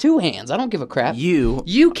let you use two hands. I don't give a crap.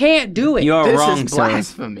 You can't do it. You are This wrong, is sir.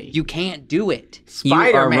 blasphemy. You can't do it. You are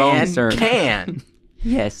Spider-Man wrong, sir. can.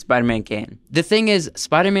 Yes, Spider-Man can. The thing is,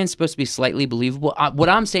 Spider-Man's supposed to be slightly believable. What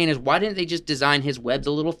I'm saying is, why didn't they just design his webs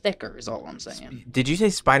a little thicker? Is all I'm saying. Did you say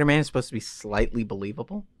Spider-Man is supposed to be slightly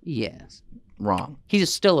believable? Yes, Wrong.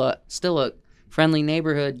 he's still a friendly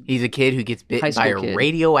neighborhood. He's a kid who gets bit High by a school kid.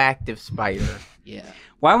 radioactive spider. Yeah.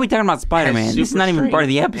 Why are we talking about Spider-Man? Has This is super not even part of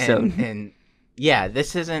the strength episode. And yeah,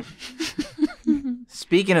 this isn't.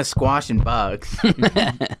 Speaking of squashing bugs,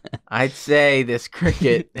 I'd say this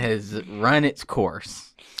cricket has run its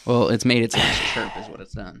course. Well, it's made its first chirp, is what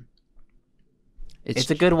it's done. It's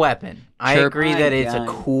a good weapon. I Chirp. agree that My it's a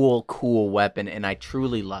God. cool weapon, and I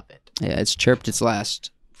truly love it. Yeah, it's chirped its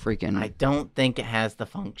last freaking. I don't think it has the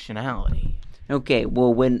functionality. Okay,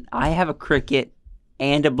 well, when I have a cricket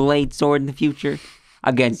and a blade sword in the future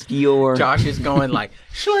against your... Josh is going like,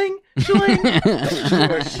 shling, shling,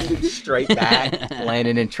 shooting straight back,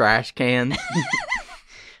 landing in trash cans.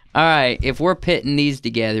 All right, if we're pitting these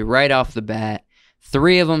together right off the bat,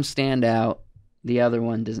 3 of them stand out. The other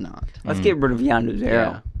one does not. Let's get rid of Yondu's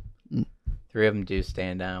arrow. Yeah. 3 of them do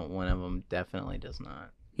stand out. 1 of them definitely does not.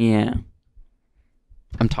 Yeah,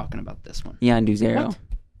 I'm talking about this one. Yondu's arrow.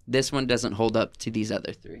 This one doesn't hold up to these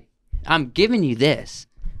other 3. I'm giving you this.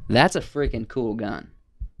 That's a freaking cool gun.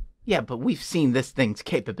 Yeah, but we've seen this thing's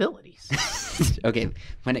capabilities. Okay,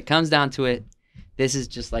 when it comes down to it, this is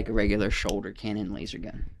just like a regular shoulder cannon laser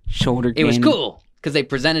gun. Shoulder It was cannon. cool because they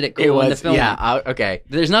presented it cool in the film. yeah, okay.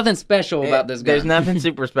 There's nothing special about this gun. There's nothing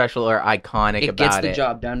super special or iconic It about gets it. the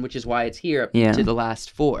job done, which is why it's here up Yeah. to the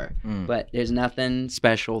last 4. Mm. But there's nothing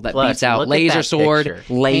special that Plus, beats out look at laser that sword,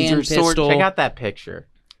 picture. Laser hand sword. pistol. Check out that picture.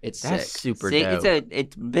 It's That's sick. super See, dope.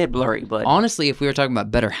 it's a bit blurry, but Honestly, if we were talking about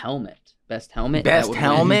better helmet, best helmet, Best that would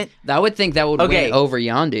helmet? win. I would think that would Okay. win over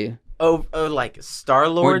Yondu. Oh, like Star we're,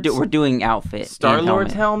 Lord's we're doing outfit. Star and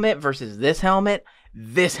Lord's helmet. helmet versus this helmet.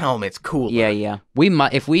 This helmet's cooler. Yeah, yeah. We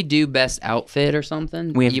might, if we do best outfit or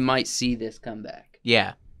something, We have- you might see this come back.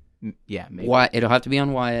 Yeah. Yeah, maybe. Wyatt, it'll have to be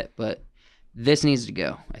on Wyatt, but this needs to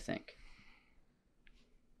go. I think.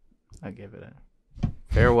 I'll give it a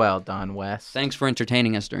farewell, Don West. Thanks for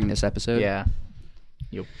entertaining us during this episode. Yeah.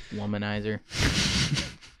 You womanizer.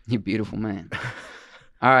 You beautiful man.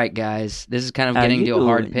 All right, guys. This is kind of How getting you to a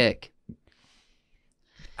hard doing? pick.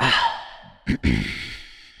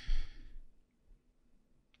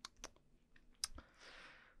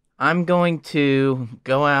 I'm going to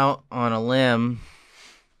go out on a limb.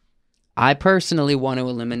 I personally want to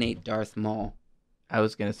eliminate Darth Maul I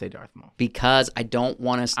was going to say Darth Maul. because I don't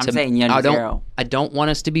want us I'm to. saying Yondu's arrow. I don't want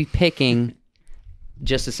us to be picking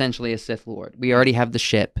just essentially a Sith Lord. We already have the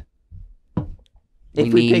ship.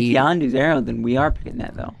 If we pick need- Yondu's arrow, then we are picking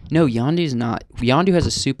that, though. No, Yondu's not. Yondu has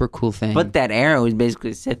a super cool thing. But that arrow is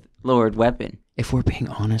basically a Sith Lord weapon. if we're being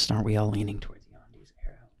honest, aren't we all leaning towards Yondu's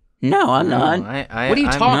arrow? No, I'm No, not. What are you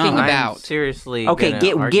talking I'm about? seriously. Okay, gonna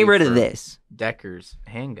get argue rid of for this. Decker's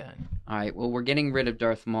handgun. All right, well, we're getting rid of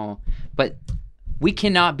Darth Maul, but we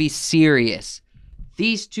cannot be serious.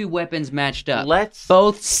 These 2 weapons matched up. Let's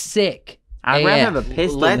Both sick. I'd AF. rather have a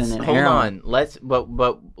pistol let's than an hold arrow. on.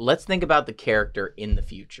 But let's think about the character in the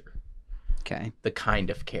future. Okay. The kind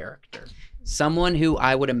of character. someone who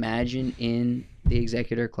I would imagine in the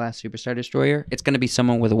Executor class Superstar Destroyer, it's going to be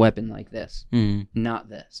someone with a weapon like this, not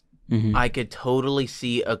this. Mm-hmm. I could totally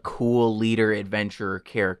see a cool leader adventurer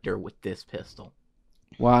character with this pistol.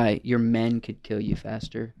 Why? Your men could kill you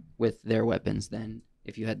faster with their weapons than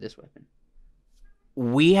if you had this weapon.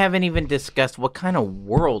 We haven't even discussed what kind of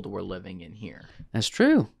world we're living in here. That's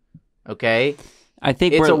true. Okay? I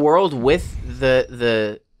think It's a world with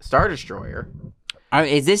the Star Destroyer.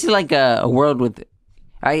 Is this like a world with?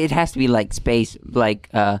 It has to be like space, like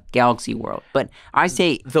galaxy world. But I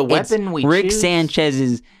say The weapon we Rick choose-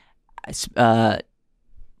 Sanchez's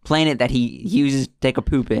planet that he uses to take a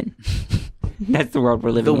poop in. That's the world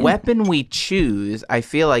we're living The in. weapon we choose, I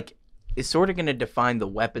feel like, is sort of going to define the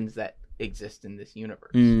weapons that exist in this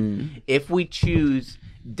universe. If we choose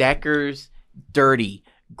Decker's dirty,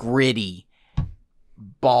 gritty,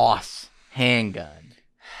 boss handgun,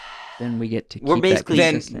 Then we get to keep We're that basically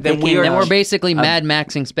consistent. then we are Then we're basically Mad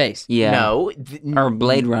Maxing space. Yeah. no, Or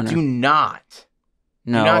Blade Runner. Do not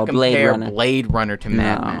No, a Blade compare Runner. Blade Runner to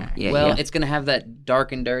Mad No. Max. Yeah, Well, yeah. it's gonna have that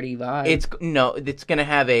dark and dirty vibe. It's gonna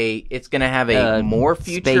have a more Space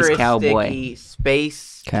futuristic cowboy.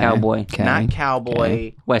 space Cowboy. not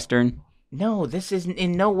cowboy. Western. No, this is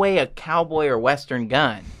in no way a cowboy or western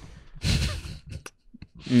gun.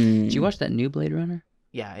 Did you watch that new Blade Runner?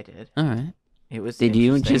 Yeah, I did. All right. It was. Did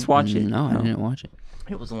you interesting. just watch it? No, I didn't watch it.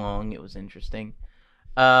 It was long. It was interesting.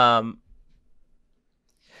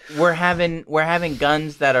 We're having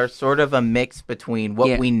guns that are sort of a mix between what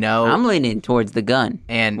Yeah, we know I'm leaning towards the gun.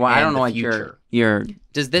 and Well, I and don't know the what future. you're.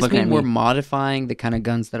 Does this Looking mean at we're me. modifying the kind of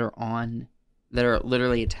guns that are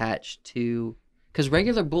literally attached to? Because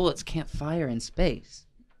regular bullets can't fire in space.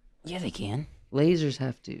 Yeah, they can. Lasers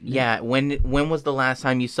have to. Yeah, when was the last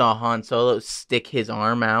time you saw Han Solo stick his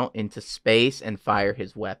arm out into space and fire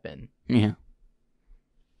his weapon? Yeah.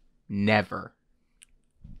 Never.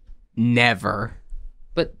 Never.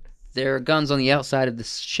 But there are guns on the outside of the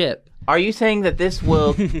ship. Are you saying that this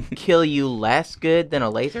will kill you less good than a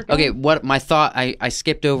laser gun? Okay, what my thought? I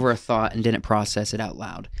skipped over a thought and didn't process it out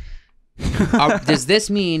loud. Does this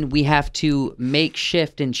mean we have to make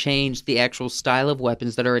shift and change the actual style of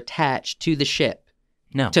weapons that are attached to the ship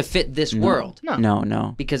No. to fit this world? No.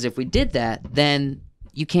 No. Because if we did that, then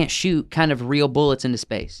you can't shoot kind of real bullets into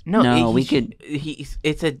space. No, we could-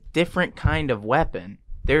 It's a different kind of weapon.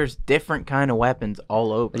 There's different kind of weapons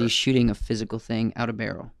all over. But he's shooting a physical thing out a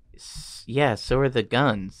barrel. Yeah, so are the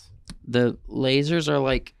guns. The lasers are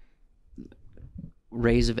like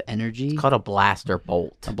rays of energy. It's called a blaster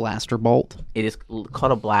bolt. A blaster bolt. It is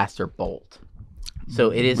called a blaster bolt.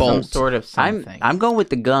 So it is some Bolt. sort of something. I'm going with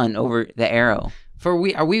the gun over the arrow. Are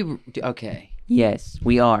we okay? Yes,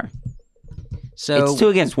 we are. So It's 2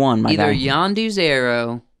 against 1, my either guy. Yondu's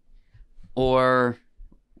arrow or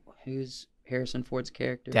who's Harrison Ford's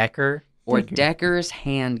character? Decker. Or Decker. Decker's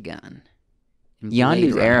handgun. in Blade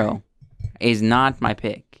Yondu's Runner. arrow is not my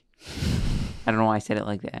pick. I don't know why I said it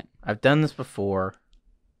like that. I've done this before.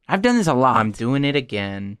 I've done this a lot. I'm doing it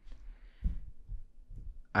again.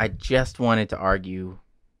 I just wanted to argue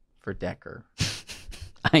for Decker.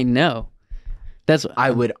 I know. That's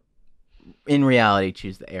I would, in reality,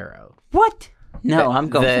 choose the arrow. What? No, I'm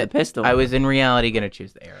going for the pistol. I was in reality going to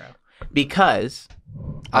choose the arrow because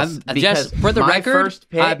just for the my record, first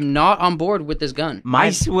pick, I'm not on board with this gun. my I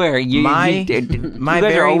swear, you my guys are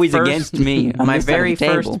very always first- against me. On my this side of very the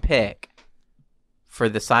table. first pick for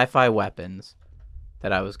the sci-fi weapons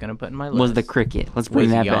that I was going to put in my list was the cricket. Let's was bring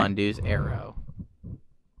that back. Yondu's arrow.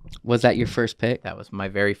 Was that your first pick? That was my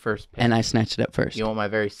very first pick. And I snatched it up first. You know what my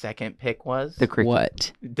very second pick was? The cricket.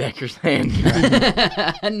 What? Decker's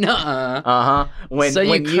handgun. Nuh-uh. When So you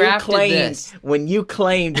when crafted claimed this. when you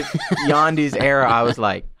claimed Yondu's arrow, I was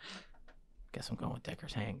like, guess I'm going with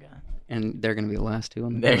Decker's handgun. And they're gonna be the last two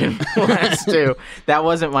on the They're board. gonna be the last two. That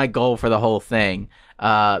wasn't my goal for the whole thing.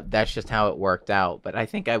 That's just how it worked out. But I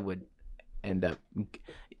think I would end up.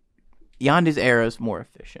 Yondu's arrow is more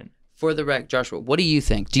efficient. For the wreck, Joshua, what do you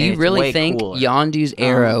think? Do And you it's really way think cooler. Yondu's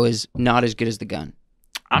arrow is not as good as the gun?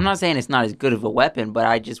 I'm not saying it's not as good of a weapon, but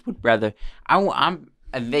I just would rather. I'm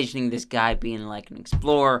envisioning this guy being like an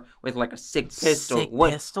explorer with like a sick pistol. Sick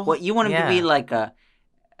what? pistol? What you want him Yeah. to be like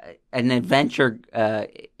an adventure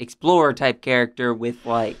explorer type character with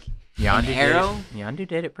like Yondu an arrow? Yondu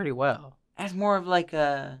did it pretty well. That's more of like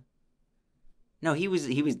a. No, he was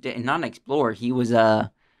not an explorer. He was The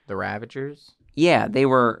Ravagers. Yeah, they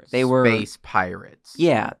were space pirates.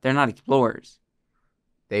 Yeah, they're not explorers.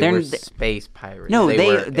 They they're- were space pirates. No,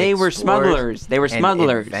 they were explorers smugglers. They were and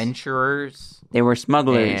smugglers. adventurers. They were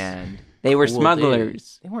smugglers. And They were cool smugglers.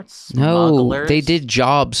 dudes. They weren't No, smugglers. they did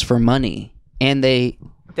jobs for money, and they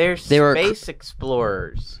They're They were- space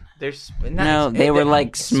explorers. They were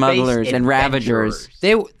like smugglers and ravagers.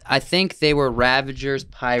 I think they were ravagers,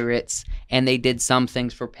 pirates, and they did some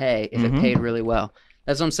things for pay if it paid really well.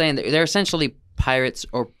 That's what I'm saying. They're essentially pirates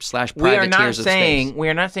or / privateers of space. We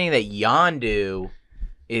are not saying that Yondu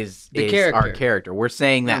is The our character. character. We're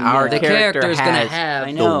saying that No, our The character character is going to has have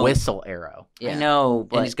I the know. whistle arrow. I know,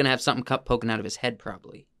 but and he's gonna have something poking out of his head,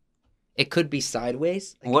 probably. It could be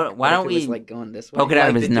sideways. Why if don't it was, we like going this way? poke it out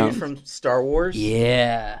of Like his the dude nose? from Star Wars.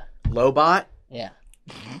 Yeah, Lobot. yeah.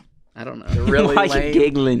 I don't know. Really Why you lame.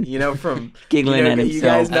 giggling? You know from Giggling at you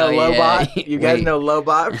guys himself. know Oh, yeah. Lobot. You guys Wait. know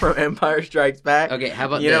Lobot from Empire Strikes Back. Okay, how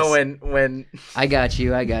about you this? know when I got you.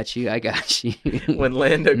 When when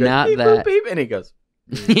Lando goes Not beep, that. boop, beep, and he goes.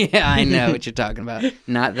 yeah, I know what you're talking about.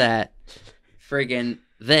 Not that. Friggin'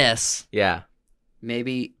 this. Yeah.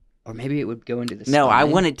 Maybe it would go into the No, I sky.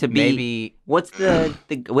 want it to be. Maybe What's the?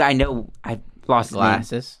 Well, I know. I lost his name.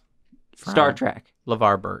 glasses. Star Trek.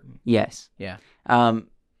 LeVar Burton. Yes. Yeah.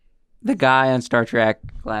 The guy on Star Trek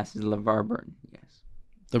glasses, LeVar Burton. Yes.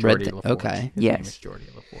 the Geordi red thing. LaForge. Okay. His Yes. name is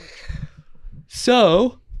Geordi LaForge.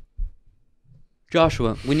 So,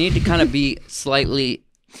 Joshua, we need to kind of be slightly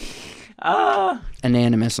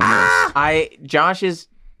unanimous on this.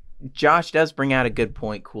 Josh does bring out a good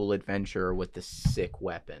point. Cool adventurer with the sick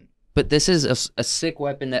weapon. But this is a sick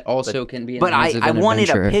weapon that also can be in But the hands of I an wanted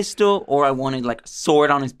adventurer. a pistol or I wanted like a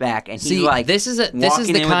sword on his back, and See, he's like this is the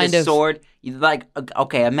walking in kind with a of sword. You like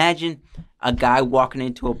okay, imagine a guy walking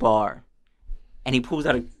into a bar, and he pulls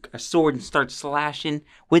out a sword and starts slashing.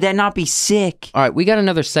 Would that not be sick? All right, we got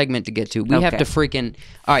another segment to get to. We have Okay. to freaking.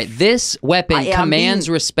 All right, this weapon I'm commands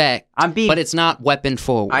being- respect, I'm being. but it's not weapon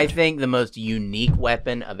forward. I think the most unique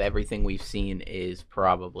weapon of everything we've seen is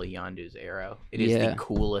probably Yondu's arrow. It is Yeah. the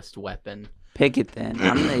coolest weapon. Pick it then.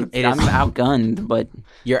 It I'm is- outgunned, but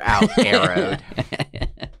You're out arrowed.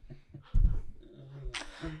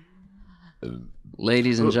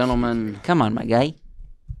 Ladies and gentlemen, come on, my guy.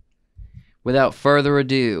 without further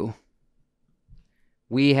ado,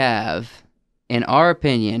 we have, in our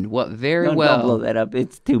opinion, what very Don't blow well that up.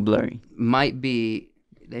 It's too blurry. might be.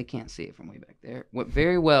 They can't see it from way back there. What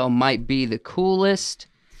very well might be the coolest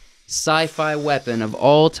sci-fi weapon of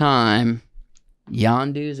all time,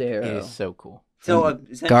 Yondu's It arrow. is so cool. So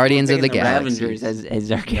essentially Guardians we're of the picking Galaxy. Ravengers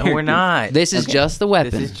as our No, characters. we're not. This is Okay. just the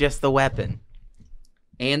weapon. This is just the weapon.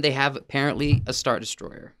 And they have apparently a Star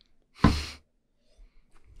Destroyer.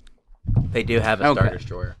 They do have a Okay. Star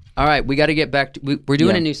Destroyer. All right, we got to get back to. We're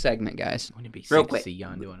doing Yeah. a new segment, guys. Wouldn't it be Real sick quick. to see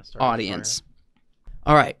Yondu on a Star Audience.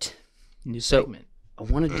 All right, Destroyer? New So- segment. I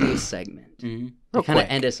want to do a segment Mhm. to Real kind of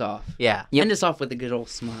quick. end us off. Yeah. Yep. End us off with a good old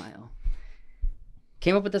smile.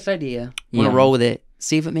 Came up with this idea. Want Yeah. to roll with it.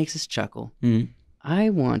 See if it makes us chuckle. Mhm. I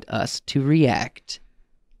want us to react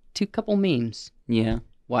to a couple memes. Yeah.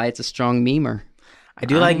 Why it's a strong memer. I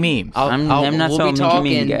do like memes. I'm not we'll so be meme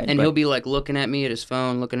talking, guy, and but- he'll be like looking at me at his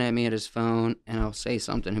phone, and I'll say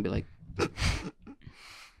something. He'll be like,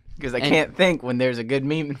 Because I and- can't think when there's a good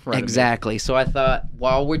meme in front exactly. So I thought,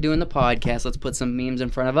 while we're doing the podcast, let's put some memes in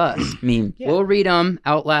front of us. Meme. Yeah. We'll read them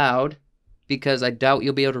out loud because I doubt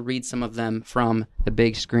you'll be able to read some of them from the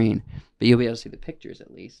big screen, but you'll be able to see the pictures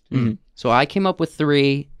at least. Mhm. So I came up with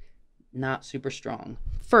 3, not super strong.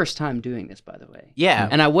 First time doing this, by the way. Yeah.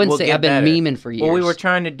 And I wouldn't we'll say get I've been better. memeing for years. Well, we were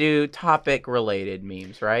trying to do topic related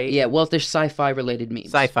memes, right? Yeah, well, there's sci-fi related memes.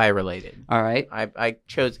 Sci-fi related. All right. I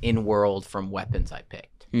chose in world from weapons I picked.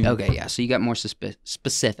 Mhm. Okay, yeah. So you got more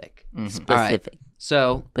specific. Mhm. All right. Specific,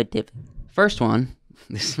 So but different. first one.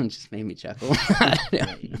 This one just made me chuckle.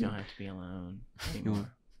 Yeah, you don't have to be alone anymore.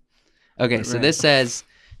 Okay, so this says,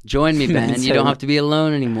 "Join me, Ben. You So- don't have to be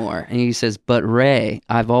alone anymore." And he says, "But Ray,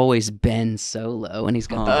 I've always been solo." And he's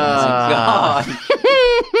got the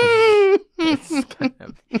It's kind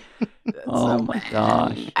of- that's Oh so my bad.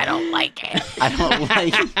 gosh. I don't like it. I don't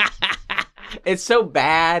like it. It's so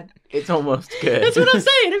bad. It's almost good. That's what I'm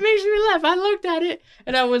saying. It makes me laugh. I looked at it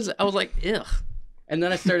and I was like, "Ugh." And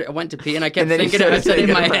then I went to pee and I kept And then you thinking about started it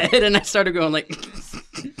in my thinking about head and I started going like,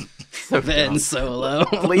 So Ben dumb. Solo.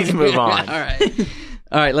 Please move on. All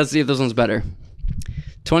right. Let's see if this one's better.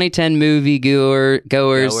 2010 movie goers.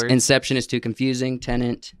 Goers. Inception is too confusing.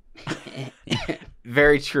 Tenant.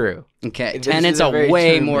 Very true. Okay. This Tenant's is a a very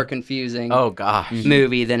way true more mo- confusing Oh gosh.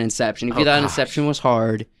 movie than Inception. If you Oh, thought gosh. Inception was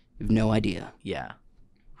hard, you have no idea. Yeah.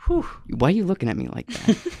 Why are you looking at me like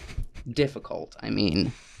that? Difficult. I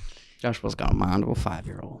mean, Joshua's got a mind of a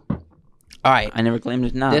 5-year-old. All right. I never claimed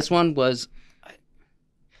it's not. This one was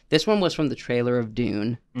from the trailer of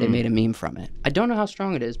Dune. They made a meme from it. I don't know how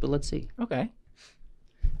strong it is, but let's see. Okay.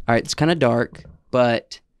 All right, it's kind of dark,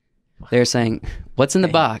 but They're saying, "What's in the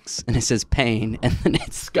box?" And it says pain, and then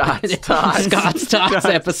it's Scott's Tots. Scott's Tots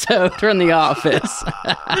episode from The Office.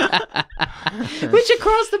 Which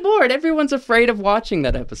across the board, everyone's afraid of watching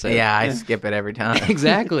that episode. Yeah, I skip it every time.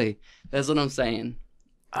 Exactly. That's what I'm saying.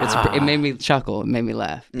 It made me chuckle. It made me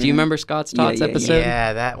laugh. Do you remember Scott's Tots episode?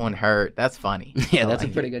 Yeah, that one hurt. That's funny. Yeah, I that's a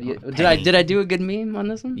like pretty it. good. Did I do a good meme on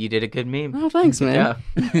this one? You did a good meme. Oh, thanks, man.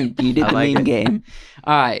 Yeah. You did I the like meme it. game.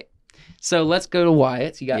 All right. So let's go to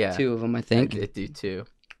Wyatt's. You got Yeah. 2 of them, I I think. did do too.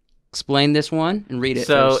 Explain this one and read it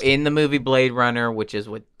So first. in the movie Blade Runner, which is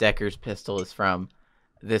what Decker's pistol is from,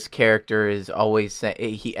 this character is always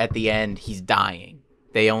he at the end he's dying.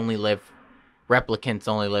 Replicants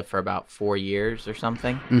only live for about 4 years or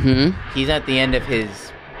something. Mm-hmm. He's at the end of his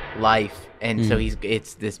life, and so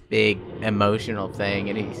it's this big emotional thing,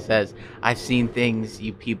 and he says, "I've seen things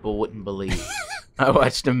you people wouldn't believe. I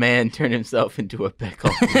watched a man turn himself into a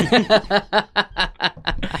pickle."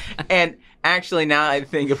 And actually, now I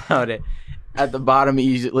think about it, at the bottom he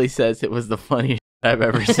usually says it was the funniest I've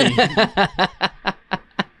ever seen.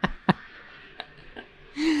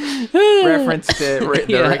 Reference to the Rick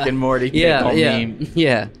and Morty pickle meme.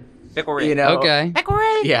 Yeah. Pickle Rick. You know? Okay.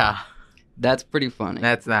 Yeah, That's pretty funny.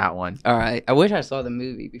 that's that one. All right. I wish I saw the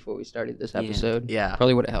movie before we started this episode. Yeah.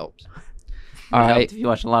 Probably would have helped. All It helped right. if you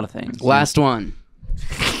watch a lot of things. Last one.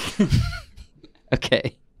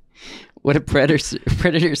 Okay. What a predator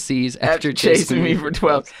sees after chasing me for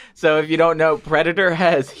 12. So if you don't know, Predator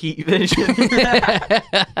has heat vision.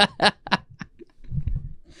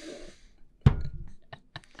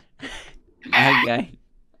 Okay.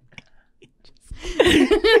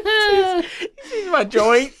 You see my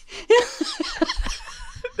joint?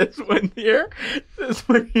 This one here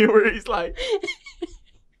where he's like,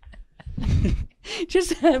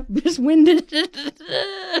 just winded.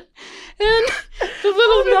 And the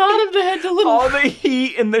little nod of the head, the little. all the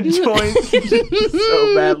heat in the joints,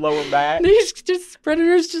 so bad lower back. These just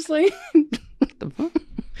predators just like. What the fuck?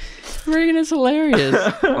 Friggin' is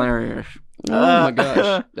hilarious. Hilarious. Oh my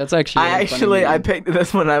gosh. That's actually. I picked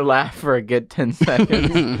this one. I laughed for a good 10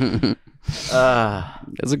 seconds.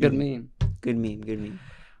 That's a good meme. Good meme. Good meme.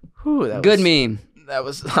 Whew, that Good was, meme. That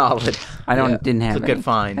was solid. I Yeah. didn't have It's a good any.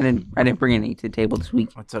 find. I didn't bring any to the table this week.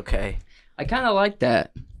 It's okay. I kind of like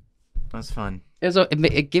that. That's fun.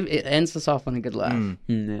 It ends us off on a good laugh.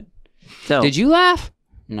 No. So Did you laugh?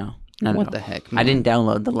 No. What the heck? I didn't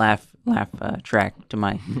download the laugh track to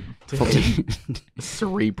my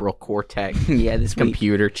Cerebral cortex this week.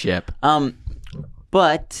 computer chip.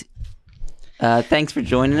 But thanks for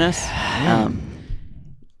joining us.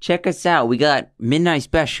 Check us out. We got Midnight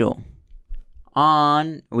Special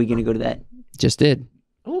on. Are we gonna go to that? Just did.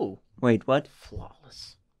 Ooh, Wait, what?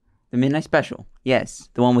 flawless. The Midnight Special. Yes,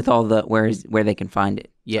 the one with all the where they can find it.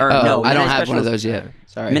 Yeah. Or, Oh, no, I don't Midnight have one of Special's- those yet.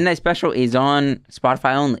 Sorry. Midnight Special is on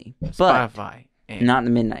Spotify only, but Spotify. And not the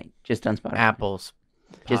midnight. Just on Spotify. Apple's.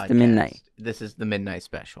 Just the podcast. midnight. This is the midnight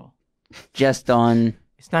special. Just on.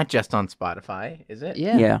 It's not just on Spotify, is it?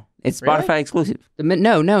 Yeah. It's Really? Spotify exclusive.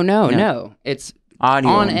 No. It's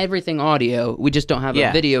Audio. on everything audio. We just don't have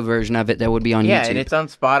Yeah. a video version of it that would be on Yeah, YouTube. and it's on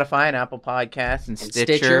Spotify and Apple Podcasts and And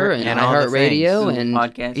Stitcher, and all the iHeartRadio things. and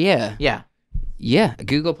podcast. yeah, Yeah,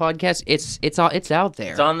 Google Podcasts. It's out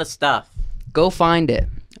there. it's on the stuff. Go find it.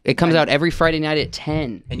 It comes out every Friday night at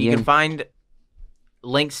 10. And you Yeah. can find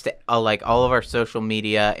links to like all of our social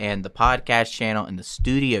media and the podcast channel and the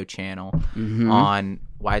studio channel on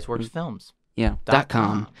Wiseworks Films. Yeah.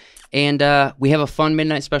 .com. And we have a fun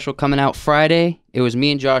midnight special coming out Friday. It was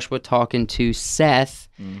me and Joshua talking to Seth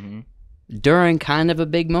during kind of a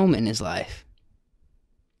big moment in his life.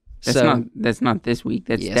 That's not this week.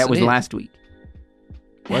 Yes, That was it is. last week.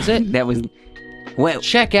 Was it? That was. Well,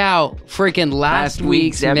 Check out freaking last Last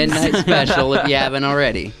week's week's midnight episode. special if you haven't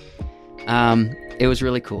already. It was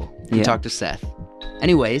really cool. We Yeah. talked to Seth.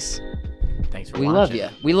 Anyways, Thanks for we watching. love you.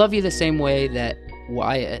 We love you the same way that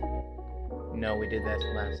Wyatt. No, we did that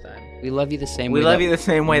last time. We love you the same We way. love that you the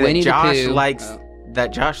same way that Winnie the Josh Pooh- likes. Oh.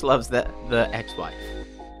 That Josh loves the ex-wife.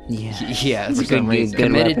 yeah. Yeah, it's For a some good, reason.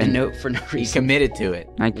 committed to weapon. no for no He reason. committed to it.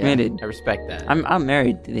 I committed. I respect that. I'm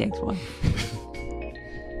married to the ex-wife.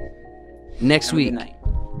 Next Have a week, good night.